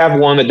never have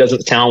one that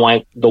doesn't sound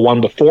like the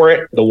one before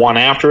it, the one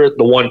after it,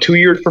 the one 2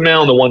 years from now,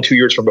 and the one 2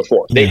 years from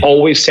before. They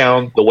always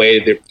sound the way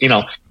that,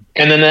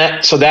 and then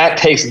that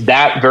takes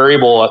that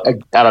variable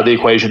out of the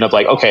equation of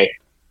like, okay,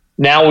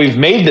 now we've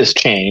made this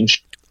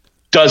change.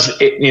 Does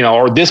it,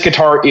 or this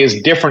guitar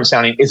is different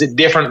sounding. Is it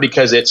different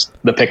because it's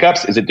the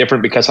pickups? Is it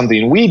different because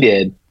something we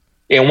did?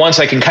 And once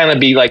I can kind of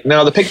be like,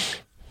 no, the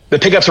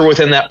pickups are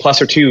within that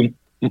plus or two,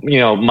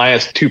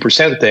 minus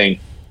 2% thing.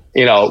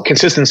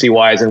 Consistency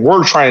wise, and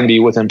we're trying to be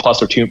within plus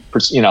or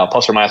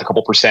minus a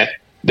couple percent,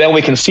 then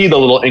we can see the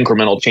little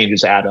incremental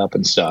changes add up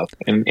and stuff.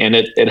 And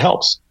it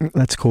helps.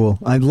 That's cool.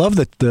 I love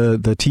that the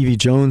TV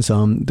Jones,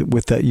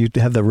 with that, you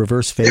have the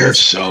reverse phase. They're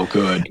so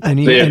good.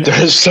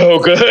 They're so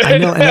good. I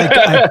know.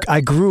 And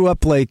I grew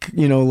up in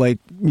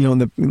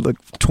the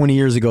 20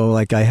 years ago,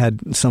 like I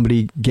had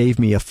somebody gave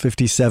me a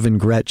 57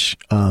 Gretsch,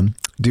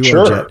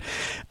 Duo Jet.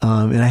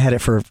 And I had it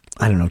for,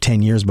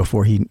 10 years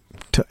before he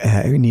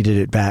needed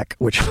it back,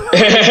 which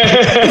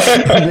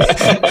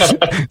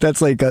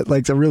that's like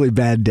a really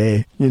bad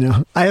day,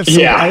 I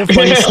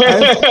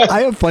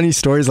have funny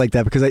stories like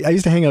that because I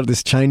used to hang out at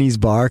this Chinese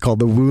bar called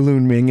the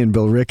Wulun Ming in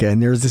Billerica,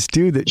 and there was this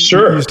dude that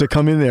used to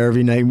come in there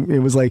every night. It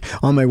was like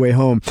on my way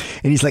home,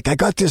 and he's like, I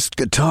got this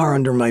guitar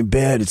under my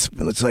bed. It's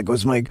like it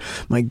was my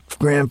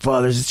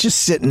grandfather's. It's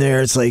just sitting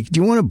there. It's like, do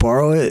you want to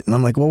borrow it? And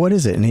I'm like, well, what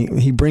is it? And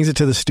he brings it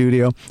to the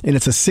studio, and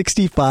it's a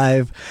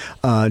 65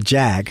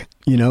 Jag.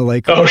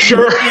 Oh,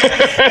 sure.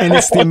 And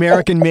it's the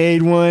American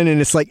made one, and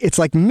it's like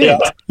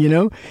mint,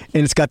 and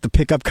it's got the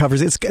pickup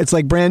covers. It's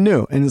like brand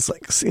new, and it's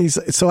like,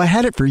 so I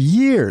had it for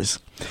years,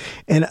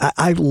 and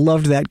I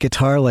loved that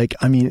guitar. Like,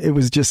 I mean, it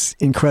was just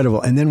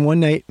incredible. And then one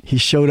night he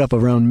showed up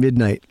around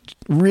midnight,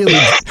 really,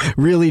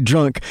 really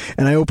drunk,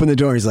 and I opened the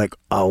door. He's like,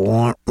 I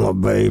want my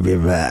baby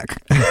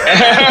back.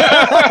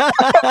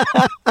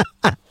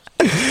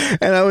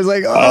 And I was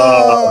like,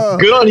 oh.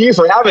 Good on you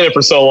for having it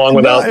for so long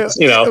without,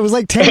 It was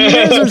like 10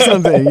 years or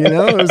something,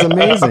 it was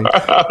amazing.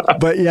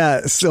 But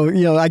yeah, so,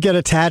 I get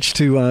attached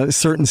to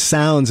certain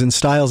sounds and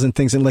styles and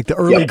things. And like the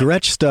early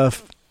Gretsch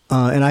stuff,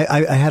 and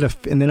I had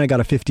and then I got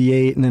a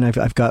 58, and then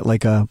I've got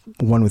like a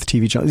one with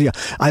TV Jones. Yeah,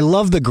 I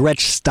love the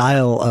Gretsch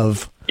style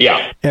of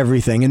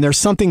everything. And there's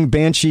something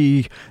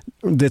Banshee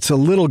that's a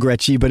little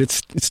Gretschy, but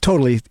it's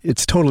totally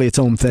its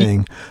own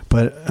thing.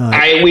 But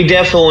we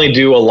definitely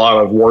do a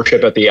lot of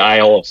worship at the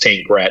Isle of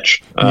St.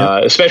 Gretsch,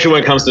 especially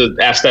when it comes to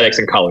aesthetics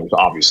and colors.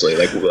 Obviously,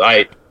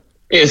 the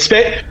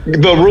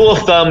rule of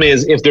thumb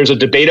is if there's a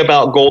debate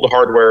about gold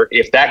hardware,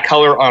 if that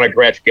color on a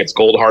Gretsch gets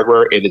gold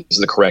hardware, it is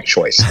the correct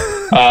choice.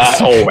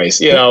 Always,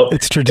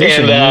 it's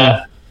tradition.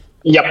 And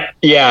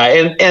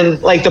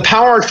and like the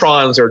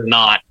Powertrons are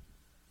not,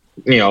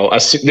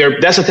 that's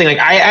the thing. Like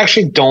I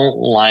actually don't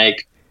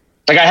like.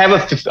 Like I have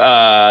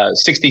a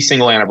 60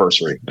 single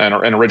anniversary,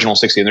 an original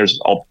 60, and there's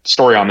a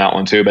story on that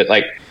one too. But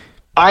like,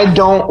 I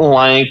don't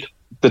like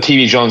the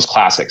TV Jones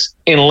classics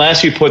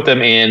unless you put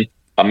them in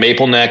a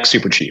maple neck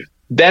Super Chief.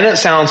 Then it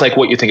sounds like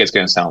what you think it's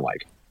going to sound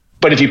like.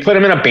 But if you put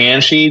them in a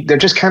Banshee, they're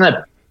just kind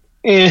of,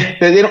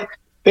 they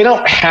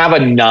don't have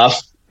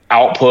enough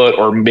output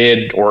or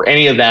mid or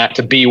any of that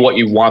to be what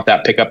you want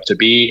that pickup to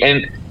be.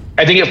 And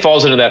I think it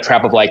falls into that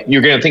trap of like,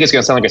 you're going to think it's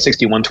going to sound like a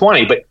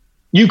 6120, but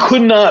you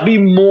could not be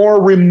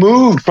more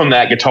removed from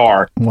that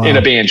guitar in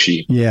a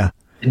Banshee. Yeah.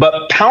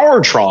 But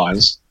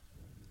Powertrons,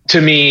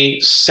 to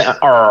me,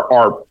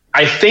 are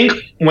I think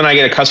when I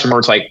get a customer,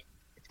 it's like,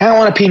 I don't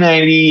want a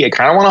P90. I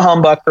kind of want a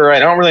humbucker. I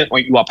don't really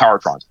want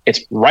Powertrons. It's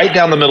right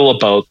down the middle of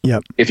both.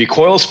 Yep. If you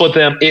coil split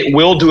them, it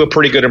will do a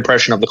pretty good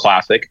impression of the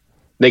Classic.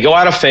 They go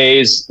out of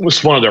phase.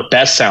 It's one of their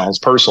best sounds,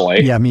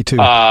 personally. Yeah, me too.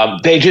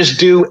 They just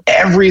do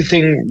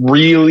everything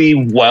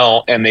really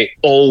well, and they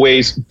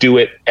always do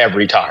it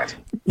every time.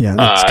 Yeah,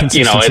 that's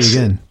consistency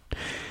again.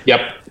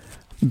 Yep.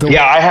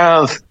 I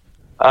have.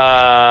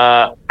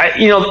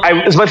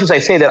 As much as I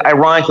say that,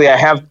 ironically,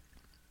 I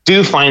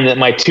do find that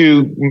my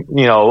two,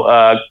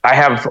 I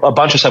have a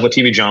bunch of stuff with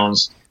TV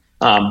Jones,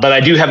 but I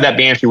do have that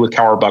Banshee with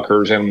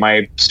Kawrbuckers, and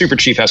my Super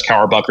Chief has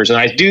Kawrbuckers, and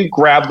I do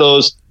grab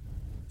those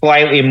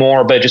slightly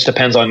more, but it just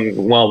depends on,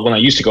 when I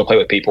used to go play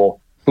with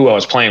people, who I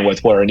was playing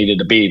with, where I needed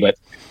to be. But,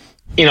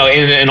 in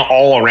an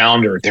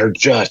all-arounder, they're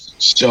just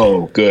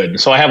so good.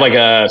 So I have like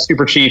a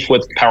Super Chief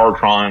with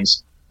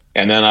Powertrons,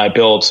 and then I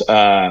built,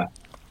 I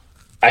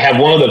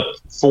have one of the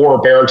 4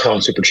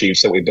 baritone Super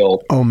Chiefs that we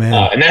built. Oh,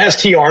 man. And that has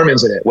T.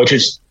 Armins in it, which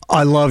is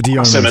I love D.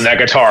 Armins. Awesome in that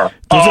guitar.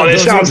 They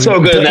sound so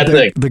good in that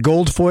thing. The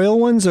gold foil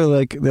ones are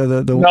like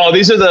the No,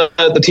 these are the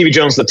TV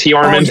Jones, the T.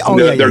 Armins.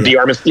 They're D.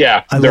 Armins.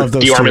 Yeah, I they're love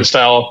those D. Armins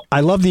style. I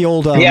love the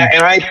old and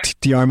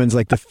D. Armins,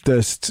 like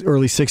the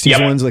early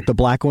 60s ones, like the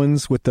black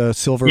ones with the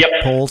silver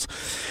poles.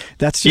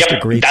 That's just a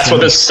great That's sound.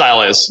 what this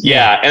style is.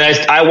 Yeah.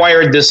 And I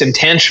wired this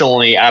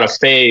intentionally out of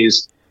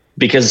phase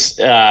because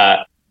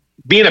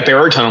being a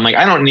baritone, I'm like,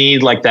 I don't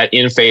need like that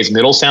in phase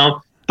middle sound,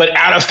 but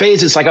out of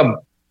phase, it's like a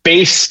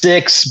bass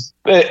six.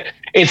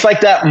 It's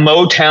like that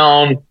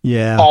Motown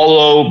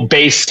hollow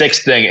bass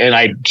six thing, and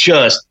I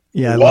just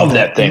love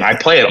that thing. I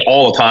play it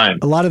all the time.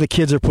 A lot of the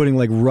kids are putting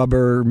like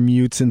rubber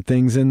mutes and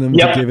things in them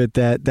to give it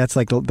that. That's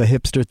like the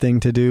hipster thing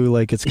to do.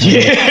 Like it's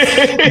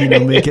kind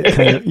of, make it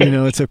kind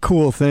of, it's a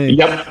cool thing.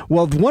 Yep.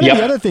 Well, one of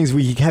the other things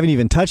we haven't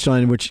even touched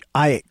on, which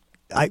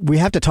we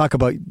have to talk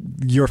about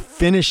your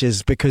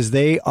finishes, because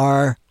they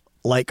are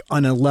like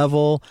on a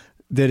level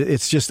that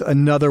it's just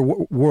another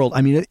world.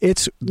 I mean,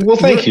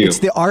 thank you. It's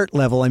the art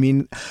level. I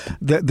mean,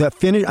 the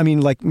finish. I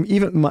mean, like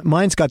even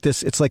mine's got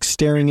this. It's like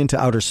staring into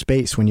outer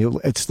space when you.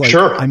 It's like.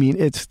 Sure. I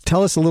mean,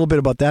 tell us a little bit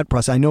about that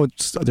process. I know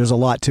there's a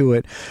lot to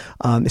it.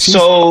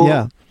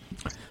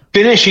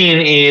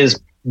 Finishing is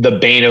the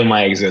bane of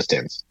my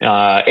existence,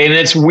 and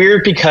it's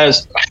weird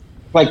because,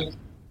 like,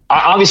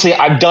 obviously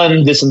I've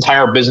done this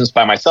entire business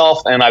by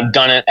myself, and I've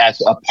done it as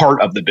a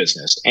part of the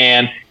business,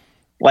 and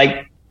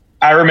like.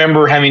 I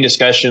remember having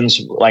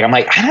discussions, like, I'm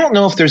like, I don't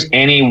know if there's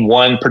any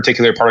one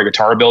particular part of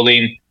guitar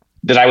building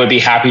that I would be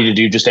happy to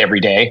do just every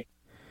day.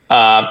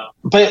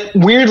 But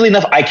weirdly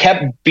enough, I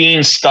kept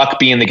being stuck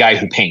being the guy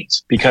who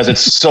paints, because it's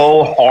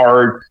so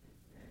hard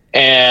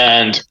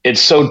and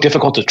it's so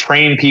difficult to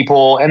train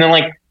people. And then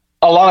like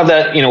a lot of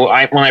that,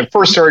 when I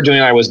first started doing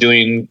it, I was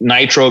doing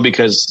nitro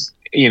because,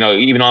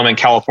 even though I'm in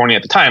California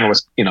at the time, it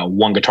was,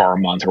 one guitar a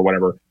month or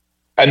whatever.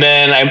 And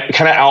then I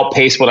kind of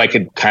outpaced what I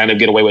could kind of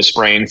get away with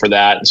spraying for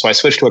that. And so I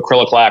switched to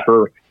acrylic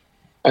lacquer,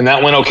 and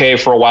that went okay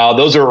for a while.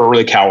 Those are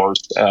early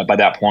Cowers by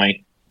that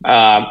point.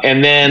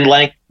 And then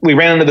like we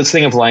ran into this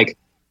thing of like,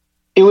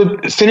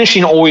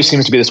 finishing always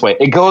seems to be this way.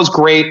 It goes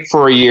great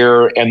for a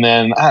year, and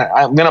then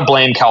I'm going to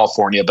blame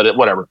California, but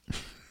whatever.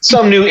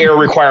 Some new air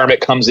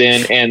requirement comes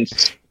in, and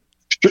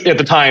at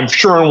the time,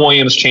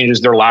 Sherwin-Williams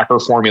changes their lacquer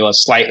formula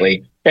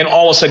slightly, and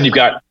all of a sudden you've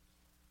got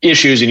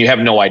issues and you have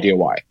no idea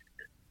why.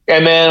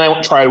 And then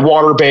I tried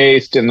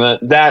water-based, and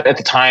that at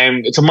the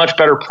time, it's a much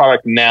better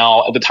product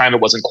now. At the time,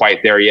 it wasn't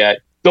quite there yet,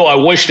 though I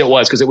wished it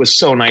was, because it was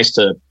so nice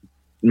to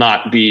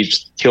not be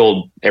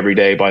killed every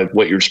day by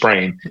what you're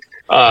spraying.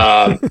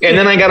 And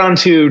then I got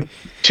onto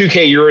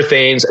 2K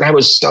urethanes, and I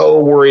was so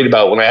worried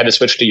about when I had to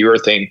switch to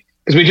urethane,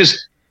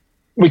 because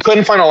we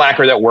couldn't find a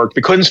lacquer that worked.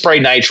 We couldn't spray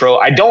nitro.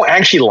 I don't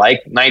actually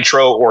like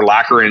nitro or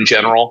lacquer in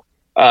general.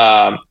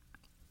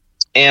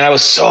 And I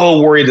was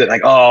so worried that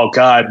like, oh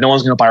God, no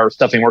one's going to buy our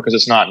stuff anymore because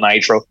it's not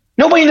nitro.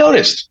 Nobody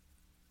noticed.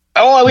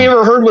 All we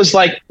ever heard was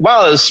like,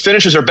 wow, those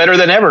finishes are better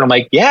than ever. And I'm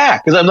like, yeah,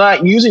 because I'm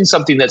not using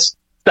something that's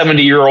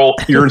 70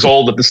 years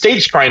old that the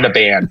state's trying to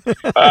ban.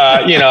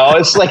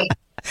 It's like,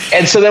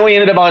 and so then we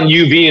ended up on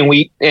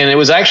UV, and it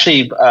was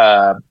actually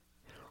one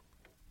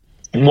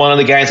of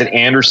the guys at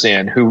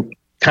Anderson who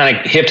kind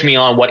of hipped me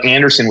on what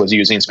Anderson was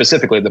using,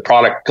 specifically the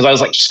product, because I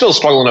was like still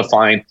struggling to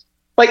find.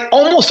 Like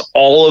almost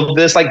all of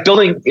this, like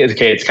building,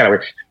 it's kind of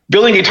weird.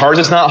 Building guitars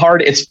is not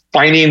hard. It's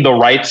finding the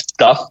right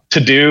stuff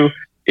to do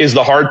is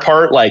the hard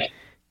part. Like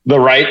the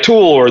right tool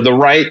or the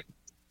right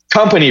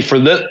company for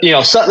the,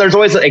 there's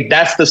always like,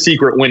 that's the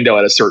secret window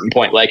at a certain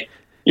point. Like,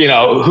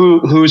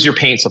 who's your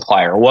paint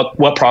supplier?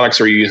 What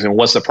products are you using?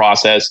 What's the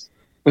process?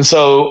 And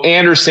so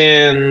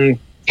Anderson,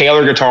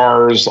 Taylor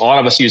Guitars, a lot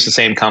of us use the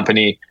same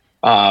company.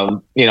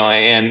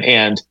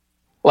 And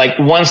like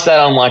once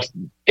that unlocked,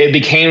 it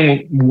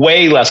became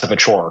way less of a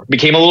chore. It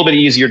became a little bit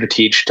easier to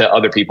teach to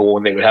other people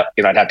when they would have,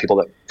 I'd have people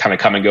that kind of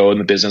come and go in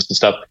the business and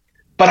stuff.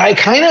 But I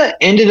kind of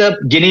ended up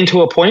getting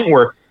to a point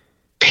where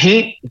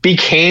paint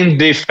became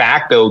de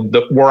facto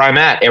where I'm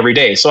at every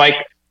day. So like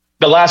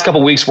the last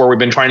couple of weeks where we've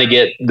been trying to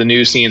get the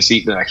new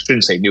CNC, I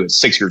shouldn't say new, it's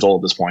 6 years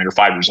old at this point, or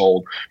 5 years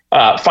old,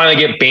 finally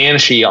get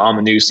Banshee on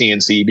the new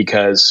CNC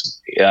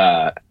because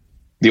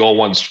the old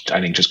one's, I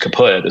think, just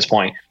kaput at this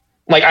point.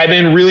 Like I've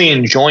been really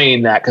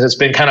enjoying that because it's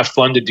been kind of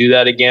fun to do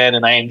that again.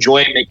 And I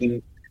enjoy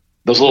making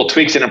those little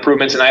tweaks and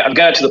improvements. And I've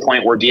got it to the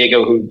point where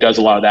Diego, who does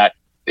a lot of that,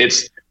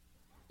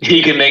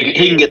 he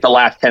can get the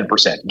last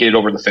 10%, get it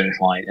over the finish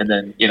line. And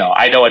then,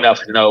 I know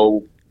enough to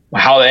know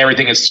how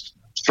everything is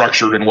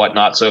structured and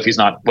whatnot. So if he's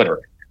not,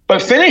 whatever.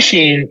 But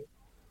finishing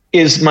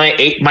is my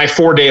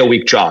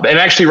 4-day-a-week job. And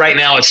actually right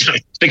now it's a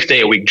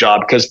 6-day-a-week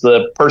job because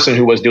the person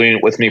who was doing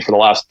it with me for the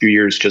last few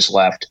years just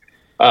left.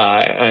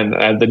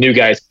 And the new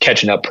guy's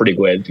catching up pretty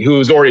good, who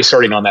was already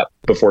starting on that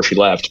before she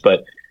left.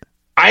 But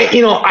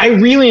I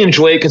really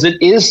enjoy it because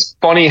it is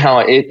funny how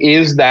it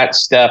is that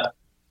step.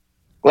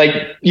 Like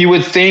you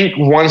would think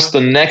once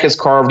the neck is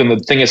carved and the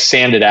thing is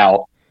sanded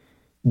out,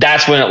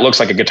 that's when it looks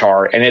like a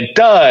guitar, and it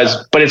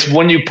does. But it's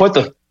when you put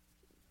the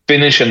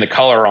finish and the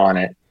color on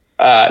it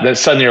that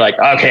suddenly you're like,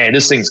 okay,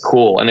 this thing's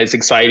cool and it's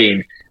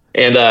exciting,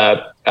 and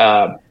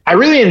I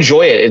really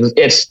enjoy it.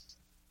 It's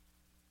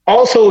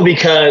also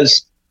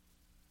because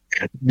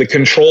the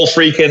control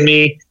freak in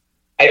me.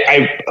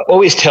 I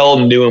always tell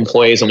new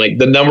employees, I'm like,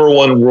 the number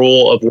one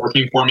rule of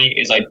working for me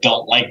is I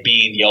don't like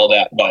being yelled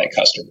at by a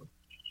customer.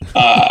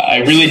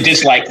 I really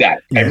dislike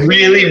that. I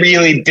really,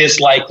 really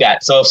dislike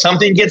that. So if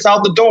something gets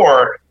out the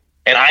door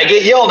and I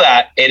get yelled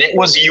at and it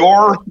was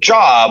your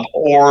job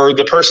or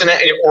the person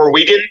or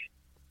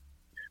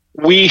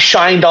we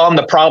shined on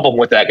the problem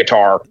with that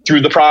guitar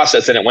through the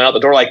process and it went out the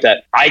door like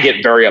that, I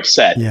get very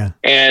upset. Yeah.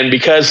 And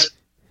because,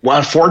 well,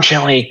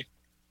 unfortunately,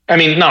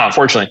 not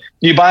unfortunately,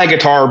 you buy a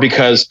guitar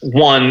because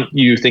one,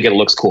 you think it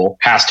looks cool,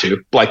 has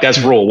to, like that's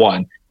rule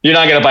one. You're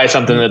not going to buy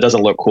something that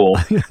doesn't look cool.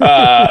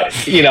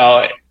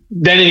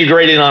 Then you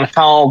grade it on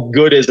how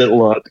good does it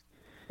look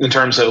in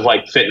terms of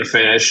like fit and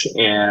finish,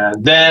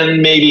 and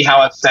then maybe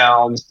how it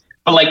sounds.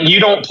 But like you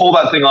don't pull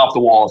that thing off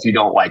the wall if you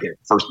don't like it.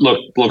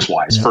 Looks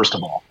wise, first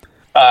of all.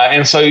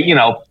 And so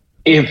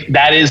if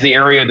that is the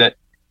area that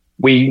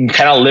we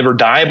kind of live or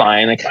die by,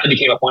 and it kind of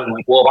became a point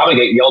like, well, if I'm gonna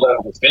get yelled at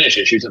over finish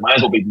issues, it might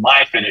as well be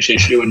my finish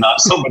issue and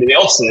not somebody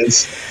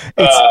else's.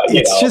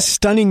 It's just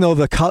stunning though,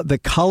 the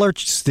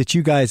colors that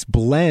you guys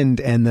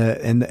blend and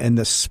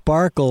the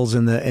sparkles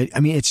and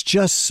it's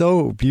just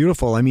so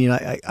beautiful.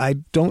 I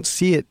don't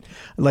see it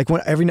like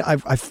when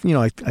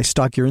I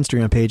stalk your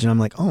Instagram page and I'm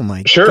like, oh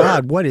my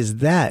God, what is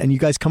that? And you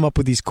guys come up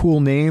with these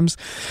cool names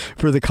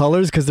for the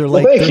colors because they're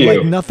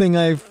like nothing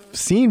I've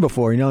seen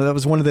before. That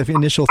was one of the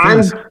initial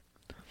things.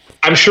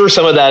 I'm sure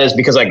some of that is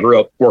because I grew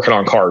up working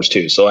on cars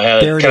too. So I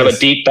had kind of a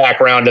deep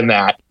background in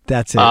that.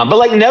 That's it. But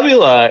like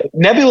Nebula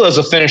is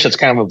a finish that's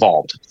kind of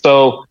evolved.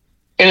 So,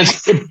 and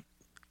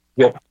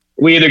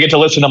we either get to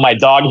listen to my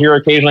dog here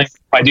occasionally. If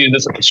I do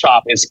this at the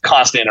shop, it's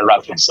constant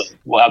interruptions. So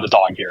we'll have the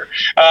dog here.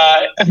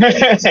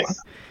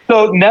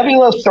 So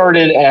Nebula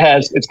started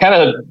as, it's kind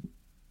of,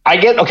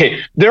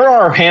 there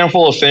are a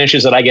handful of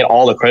finishes that I get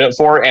all the credit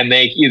for, and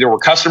they either were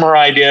customer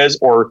ideas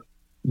or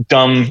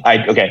dumb.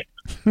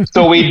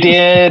 So we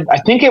did, I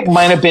think it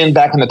might have been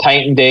back in the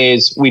Titan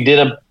days, we did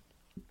a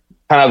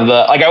kind of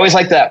I always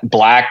like that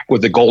black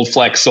with the gold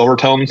flex silver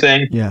tone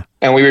thing. Yeah.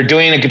 And we were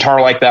doing a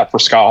guitar like that for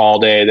Scott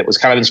Holiday that was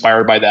kind of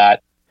inspired by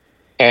that.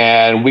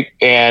 And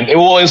it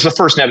was the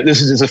first Nebula,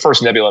 this is the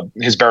first Nebula,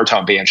 his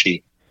baritone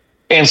Banshee.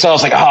 And so I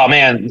was like, oh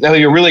man, that'll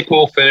be a really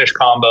cool finish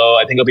combo.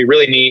 I think it'll be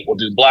really neat. We'll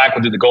do the black,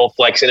 we'll do the gold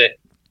flex in it.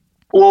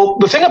 Well,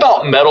 the thing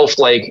about Metal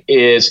Flake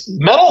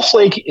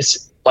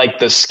is like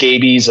the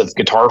scabies of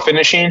guitar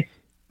finishing.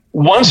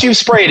 Once you've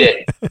sprayed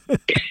it,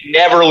 it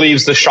never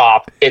leaves the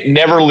shop. It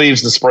never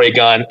leaves the spray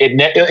gun.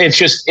 It's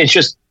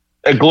just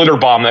a glitter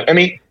bomb.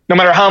 No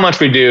matter how much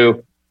we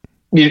do,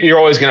 you're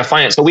always going to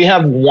find it. So we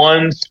have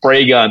one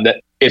spray gun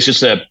that it's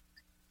just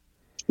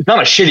it's not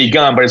a shitty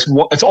gun, but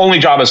its only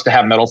job is to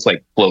have Metal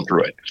Flake flow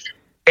through it.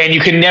 And you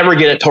can never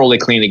get it totally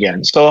clean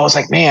again. So I was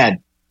like,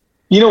 man,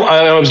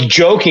 I was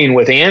joking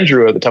with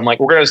Andrew at the time, like,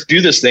 we're going to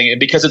do this thing.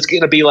 And because it's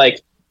going to be like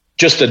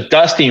just a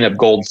dusting of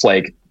gold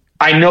flake,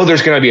 I know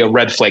there's going to be a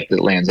red flake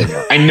that lands in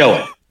there. I know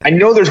it. I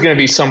know there's going to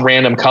be some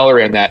random color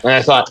in that. And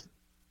I thought,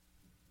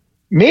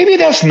 maybe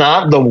that's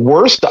not the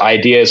worst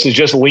idea, is to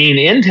just lean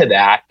into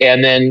that.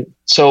 And then,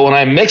 so when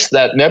I mixed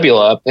that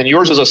Nebula, and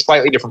yours is a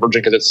slightly different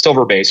version because it's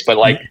silver based, but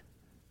like,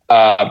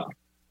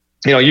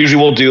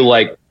 usually we'll do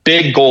like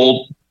big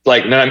gold,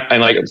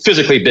 and like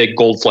physically big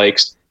gold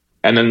flakes,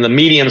 and then the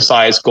medium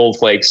sized gold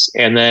flakes.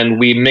 And then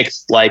we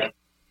mix like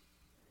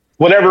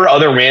whatever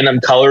other random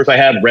colors I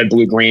have, red,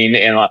 blue, green,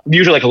 and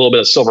usually like a little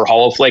bit of silver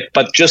hollow flake,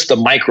 but just the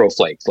micro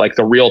flake, like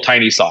the real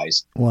tiny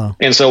size. Wow.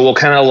 And so we'll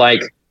kind of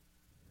like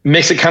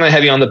mix it kind of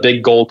heavy on the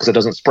big gold because it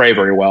doesn't spray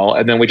very well.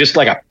 And then we just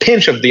like a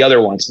pinch of the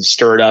other ones and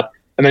stir it up.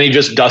 And then you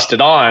just dust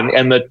it on.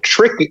 And the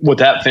trick with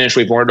that finish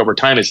we've learned over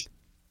time is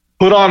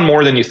put on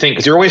more than you think,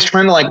 because you're always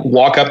trying to like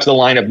walk up to the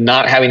line of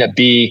not having it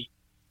be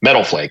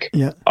metal flake.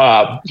 Yeah.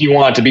 You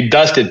want it to be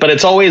dusted, but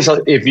it's always,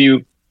 if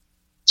you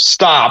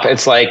stop,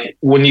 it's like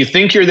when you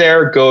think you're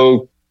there,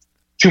 go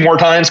 2 more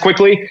times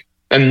quickly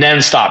and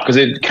then stop, because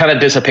it kind of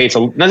dissipates.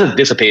 Doesn't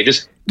dissipate,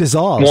 just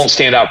dissolves. Won't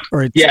stand up.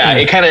 Or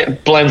it kind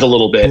of blends a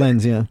little bit.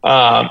 Blends, yeah.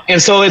 And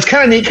so it's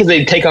kind of neat because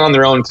they take on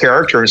their own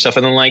character and stuff.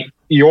 And then like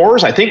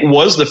yours, I think,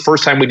 was the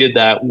first time we did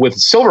that with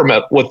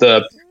with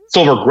the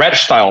silver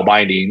Gretsch style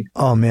binding.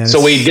 Oh man!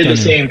 So we did the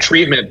same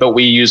treatment, but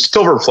we used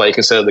silver flake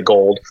instead of the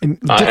gold. And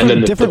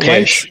then different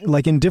lights,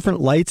 like in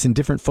different lights and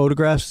different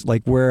photographs,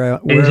 like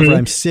wherever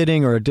I'm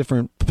sitting or a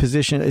different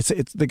position. It's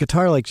the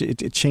guitar, like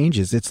it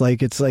changes. It's not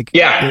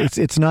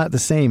the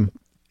same.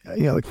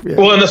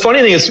 Well, and the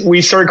funny thing is,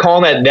 we started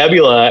calling that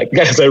Nebula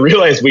because I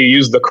realized we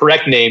used the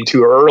correct name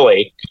too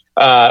early.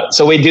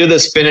 So we do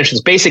this finish.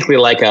 It's basically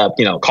like a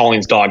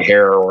Collins dog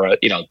hair or a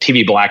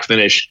TV black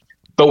finish,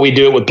 but we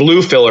do it with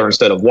blue filler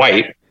instead of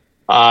white.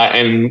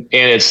 And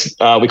it's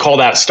we call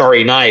that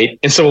Starry Night.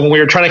 And so when we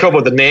were trying to come up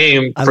with the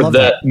name for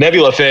the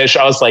Nebula fish,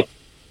 I was like,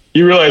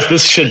 you realize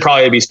this should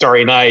probably be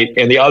Starry Night,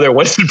 and the other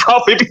one should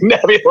probably be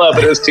Nebula,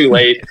 but it was too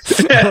late.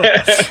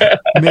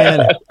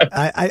 Man,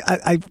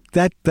 I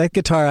that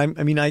guitar.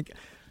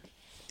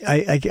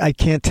 I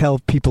can't tell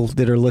people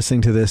that are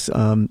listening to this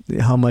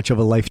how much of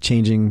a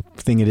life-changing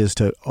thing it is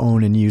to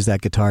own and use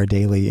that guitar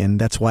daily, and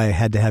that's why I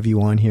had to have you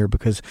on here,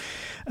 because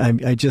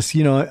there's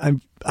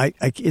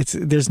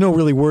no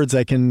really words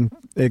I can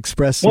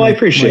express. Well, I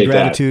appreciate my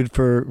gratitude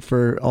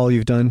for all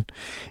you've done,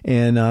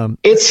 and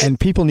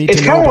people need to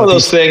know about it's kind of one of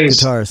those things.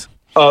 Guitars.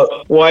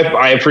 Well,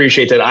 I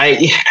appreciate that.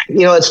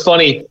 It's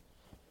funny.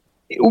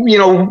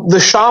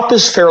 The shop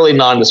is fairly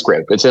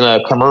nondescript. It's in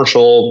a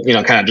commercial,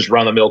 kind of just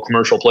run the mill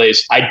commercial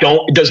place.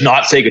 It does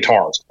not say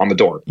guitars on the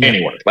door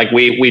anywhere. Like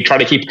we try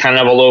to keep kind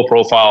of a low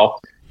profile,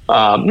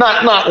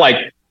 not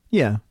like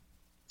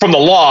from the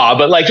law,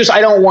 but like just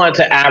I don't want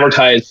to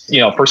advertise,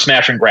 for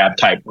smash and grab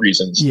type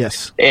reasons.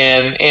 Yes.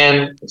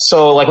 And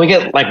so like we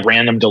get like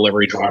random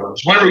delivery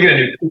drivers. When are we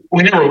gonna do?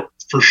 We never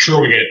for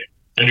sure we get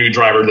a new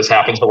driver. This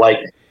happens, but like.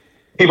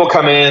 People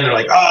come in, they're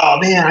like, "Oh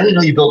man, I didn't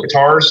know you built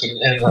guitars,"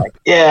 and like,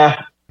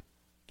 yeah,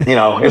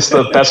 it's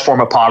the best form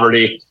of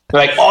poverty.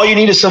 They're like, all you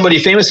need is somebody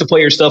famous to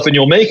play your stuff, and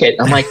you'll make it.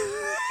 I'm like,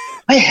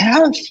 I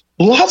have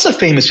lots of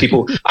famous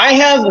people. I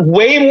have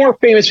way more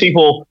famous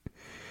people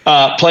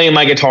playing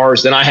my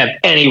guitars than I have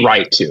any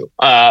right to.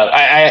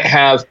 I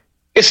have,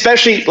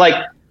 especially like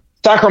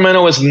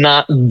Sacramento is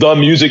not the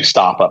music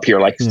stop up here,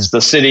 like it's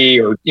the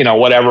city or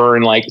whatever,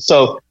 and like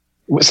so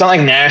it's not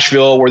like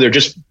Nashville where they're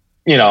just.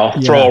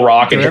 Throw a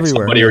rock and hit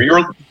somebody, or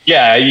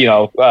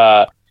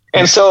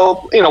and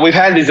so, we've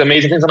had these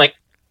amazing things. I'm like,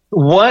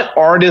 what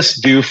artists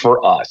do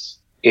for us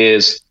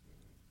is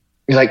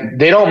like,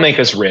 they don't make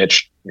us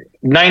rich.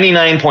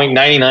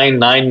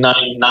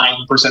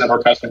 99.99999% of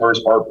our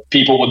customers are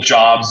people with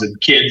jobs and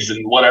kids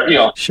and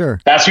whatever, Sure.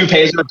 That's who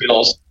pays their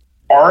bills.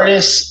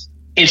 Artists,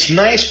 it's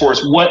nice for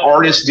us. What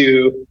artists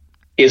do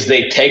is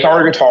they take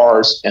our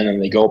guitars and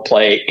then they go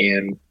play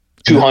in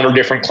 200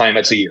 different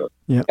climates a year.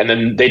 Yep. And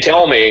then they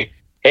tell me,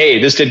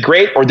 hey, this did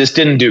great or this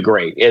didn't do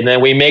great. And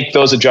then we make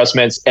those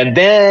adjustments. And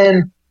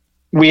then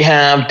we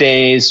have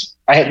days.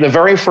 I had the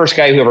very first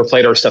guy who ever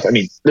played our stuff. I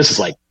mean, this is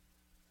like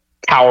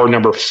tower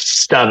number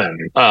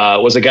 7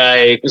 was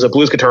a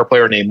blues guitar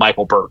player named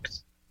Michael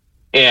Burks.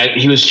 And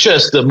he was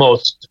just the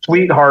most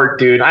sweetheart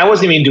dude. I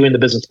wasn't even doing the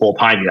business full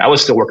time yet. I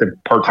was still working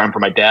part time for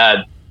my dad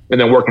and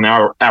then working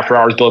after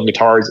hours building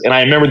guitars. And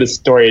I remember this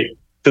story.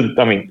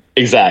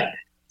 Exact.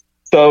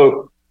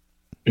 So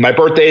my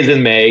birthday is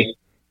in May,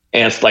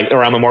 and it's like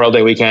around Memorial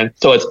Day weekend.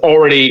 So it's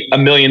already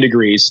 1,000,000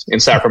 degrees in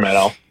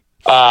Sacramento.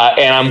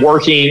 And I'm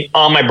working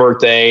on my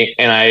birthday,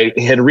 and I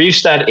had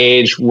reached that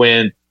age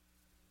when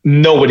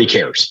nobody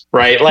cares,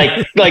 right?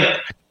 Like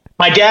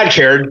my dad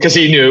cared because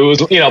he knew, it was,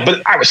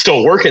 but I was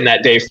still working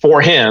that day for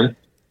him.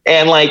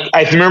 And like,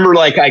 I remember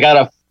like I got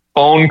a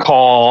phone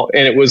call,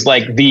 and it was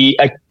like the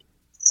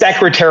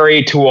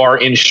secretary to our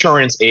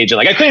insurance agent.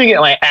 Like I couldn't even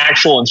get my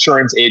actual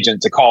insurance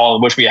agent to call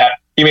and wish me happy.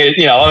 He made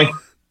it,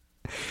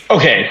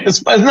 okay,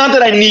 it's not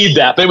that I need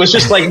that, but it was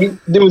just like,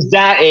 it was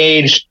that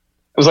age.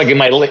 It was like in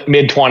my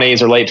mid 20s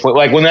or late 20s,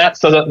 like when that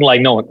doesn't like,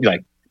 no one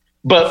like,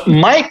 but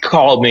Mike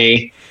called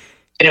me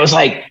and it was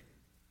like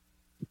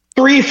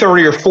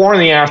 3:30 or 4 in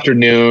the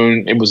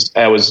afternoon.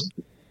 I was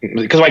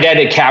because my dad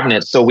did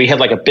cabinets. So we had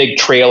like a big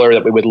trailer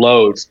that we would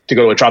load to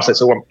go to a job site.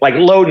 So we're like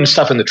loading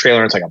stuff in the trailer.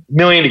 And it's like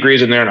 1,000,000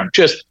 degrees in there. And I'm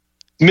just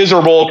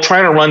miserable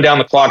trying to run down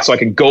the clock so I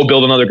can go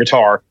build another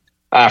guitar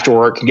after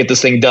work and get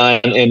this thing done.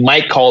 And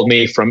Mike called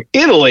me from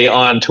Italy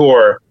on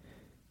tour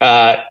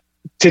to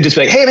just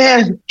be like, hey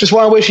man, just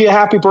want to wish you a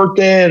happy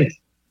birthday. And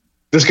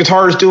this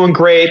guitar is doing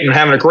great and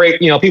having a great,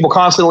 people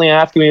constantly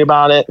asking me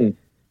about it. And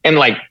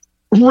like,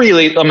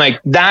 really, I'm like,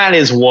 that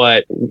is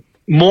what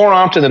more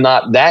often than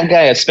not, that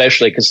guy,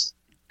 especially because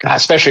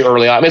especially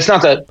early on. It's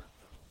not that,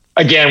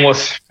 again,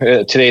 with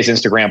today's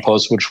Instagram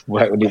post, which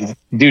we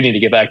do need to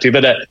get back to,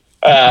 but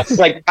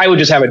like I would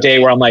just have a day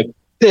where I'm like,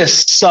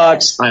 this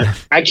sucks.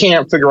 I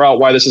can't figure out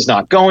why this is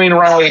not going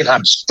right.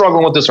 I'm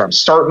struggling with this, or I'm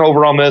starting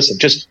over on this.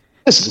 This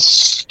is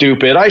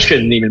stupid. I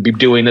shouldn't even be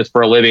doing this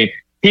for a living.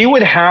 He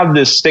would have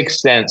this sixth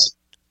sense,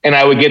 and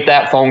I would get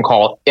that phone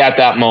call at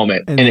that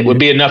moment, and it would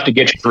be enough to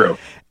get you through.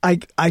 I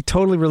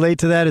totally relate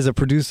to that as a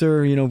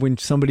producer. When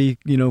somebody,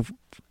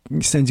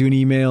 sends you an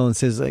email and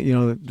says,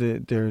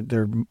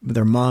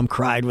 their mom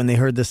cried when they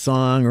heard this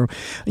song, or,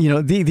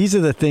 these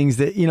are the things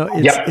that,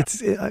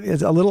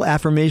 it's a little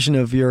affirmation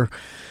of your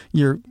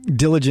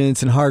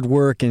diligence and hard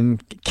work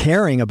and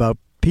caring about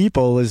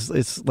people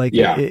is like,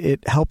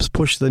 it helps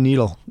push the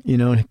needle,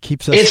 it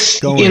keeps us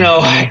going.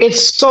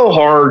 It's so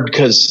hard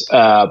because,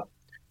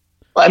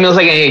 it's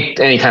like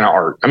any kind of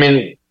art.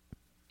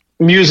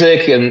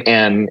 Music and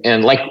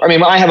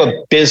I have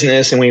a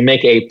business and we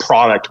make a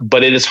product,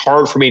 but it is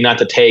hard for me not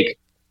to take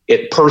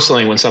it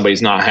personally when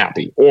somebody's not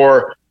happy,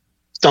 or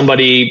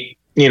somebody,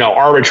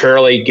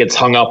 arbitrarily gets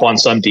hung up on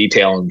some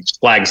detail and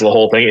flags the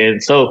whole thing.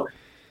 And so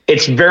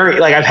it's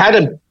very, I've had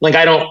to,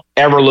 I don't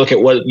ever look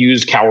at what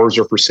used cowers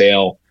are for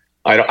sale.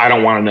 I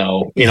don't want to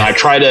know, I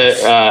try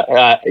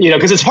to,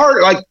 cause it's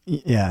hard.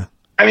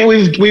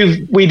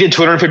 We did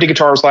 250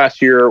 guitars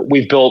last year.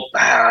 We've built,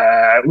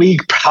 we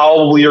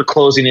probably are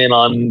closing in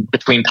on,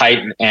 between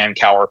Titan and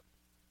Cower,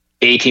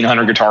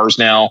 1,800 guitars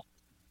now.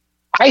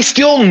 I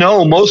still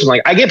know most of them.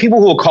 I get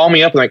people who will call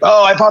me up and like,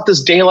 oh, I bought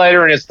this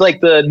Daylighter and it's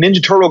like the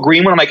Ninja Turtle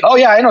green one. I'm like, oh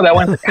yeah, I know that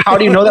one. How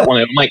do you know that one?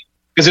 I'm like,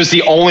 because it's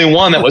the only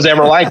one that was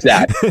ever like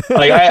that.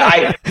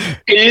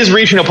 It is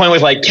reaching a point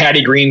with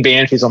Caddy Green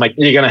Banshees. I'm like,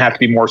 you're going to have to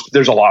be more.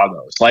 There's a lot of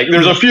those.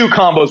 There's a few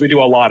combos we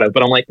do a lot of,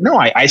 but I'm like, no,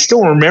 I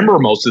still remember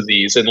most of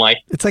these. And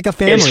it's like a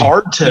family. It's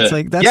hard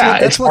to,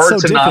 that's what's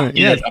hard so to different. Not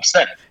get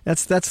upset.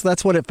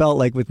 That's what it felt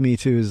like with me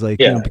too, is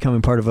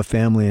becoming part of a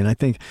family. And I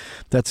think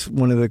that's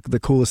one of the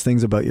coolest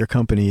things about your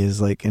company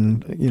is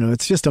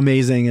it's just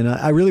amazing. And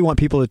I really want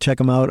people to check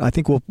them out. I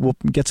think we'll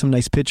get some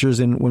nice pictures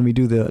in when we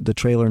do the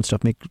trailer and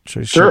stuff,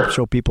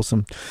 show people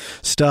some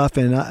stuff.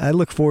 And I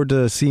look forward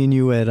to seeing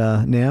you at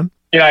NAMM.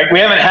 We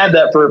haven't had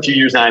that for a few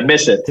years now. I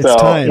miss it. It's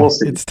time. We'll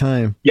see. It's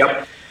time.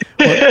 Yep.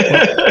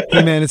 Well,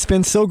 hey man, it's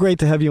been so great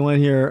to have you on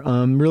here.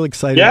 I'm really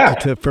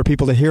excited for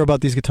people to hear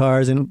about these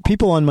guitars, and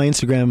people on my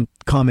Instagram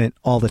comment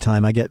all the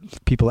time. I get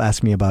people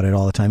ask me about it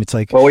all the time. It's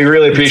like, well, we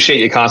really appreciate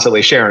you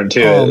constantly sharing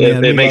too. Oh,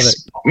 man, it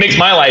makes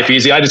my life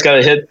easy. I just got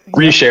to hit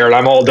reshare and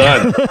I'm all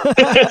done.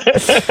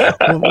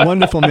 Well,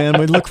 wonderful, man.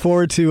 We look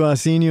forward to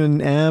seeing you in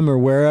NAMM or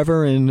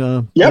wherever,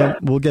 and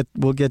we'll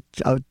get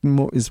out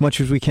as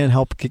much as we can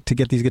help to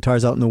get these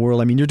guitars out in the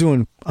world. You're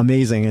doing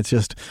amazing. It's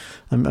just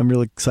I'm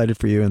really excited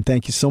for you, and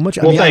thank you so much.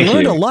 I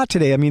learned a lot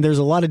today. There's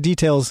a lot of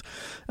details.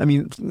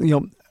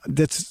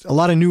 That's a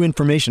lot of new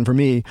information for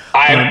me.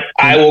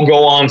 I will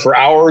go on for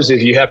hours.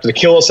 If you have to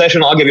kill a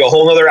session, I'll give you a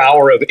whole other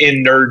hour of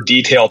in nerd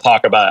detail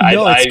talk about it.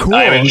 It's cool.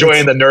 I'm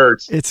enjoying the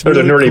nerds. It's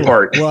really the nerdy cool.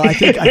 part. Well, I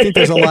think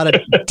there's a lot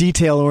of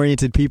detail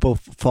oriented people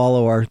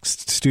follow our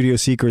studio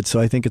secrets, so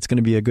I think it's going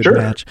to be a good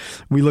match.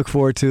 We look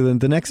forward to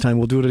the next time.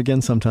 We'll do it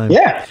again sometime.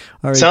 Yeah.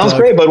 All right, sounds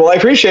great, bud. Well, I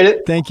appreciate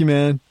it. Thank you,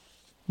 man.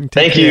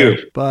 Thank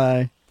you.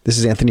 Bye. This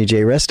is Anthony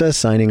J. Resta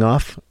signing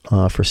off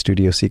for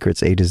Studio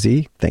Secrets A to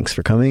Z. Thanks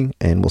for coming,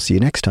 and we'll see you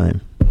next time.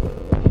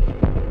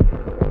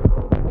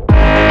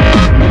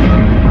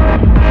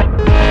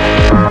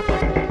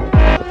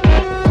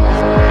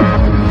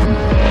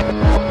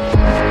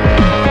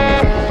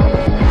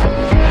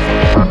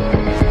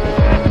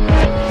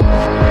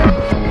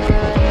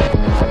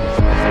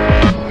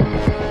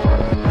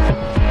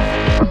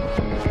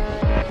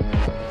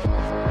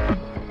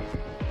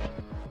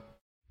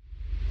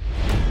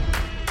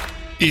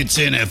 It's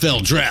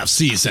NFL draft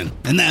season,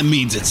 and that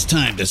means it's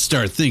time to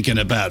start thinking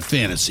about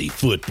fantasy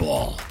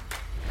football.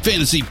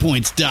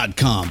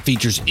 FantasyPoints.com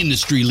features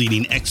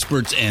industry-leading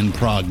experts and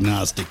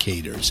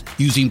prognosticators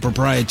using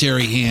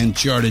proprietary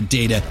hand-charted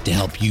data to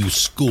help you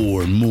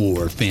score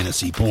more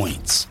fantasy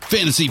points.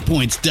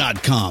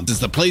 FantasyPoints.com is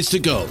the place to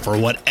go for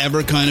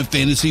whatever kind of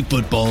fantasy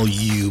football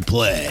you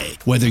play.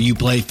 Whether you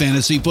play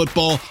fantasy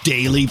football,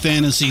 daily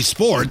fantasy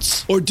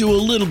sports, or do a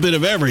little bit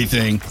of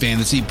everything,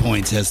 Fantasy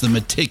Points has the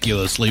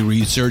meticulously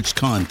researched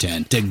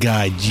content to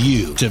guide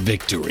you to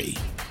victory.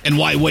 And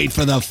why wait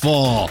for the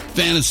fall?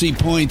 Fantasy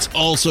Points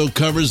also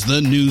covers the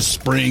new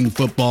spring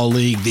football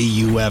league,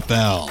 the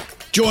UFL.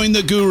 Join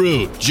the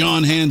guru,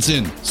 John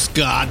Hansen,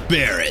 Scott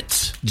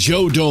Barrett,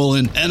 Joe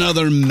Dolan, and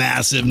other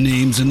massive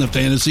names in the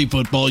fantasy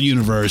football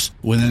universe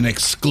with an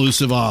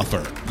exclusive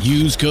offer.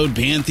 Use code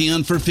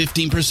Pantheon for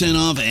 15%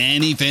 off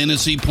any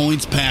Fantasy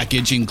Points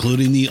package,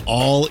 including the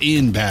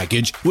all-in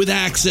package, with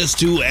access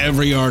to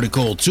every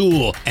article,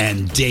 tool,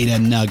 and data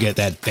nugget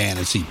that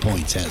Fantasy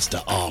Points has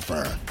to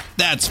offer.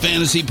 That's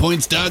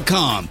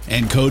FantasyPoints.com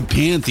and code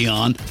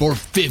Pantheon for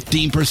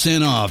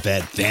 15% off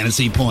at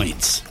Fantasy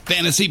Points.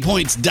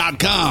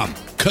 FantasyPoints.com,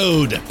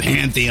 code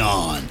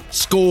Pantheon.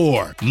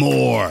 Score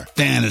more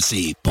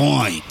fantasy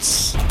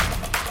points.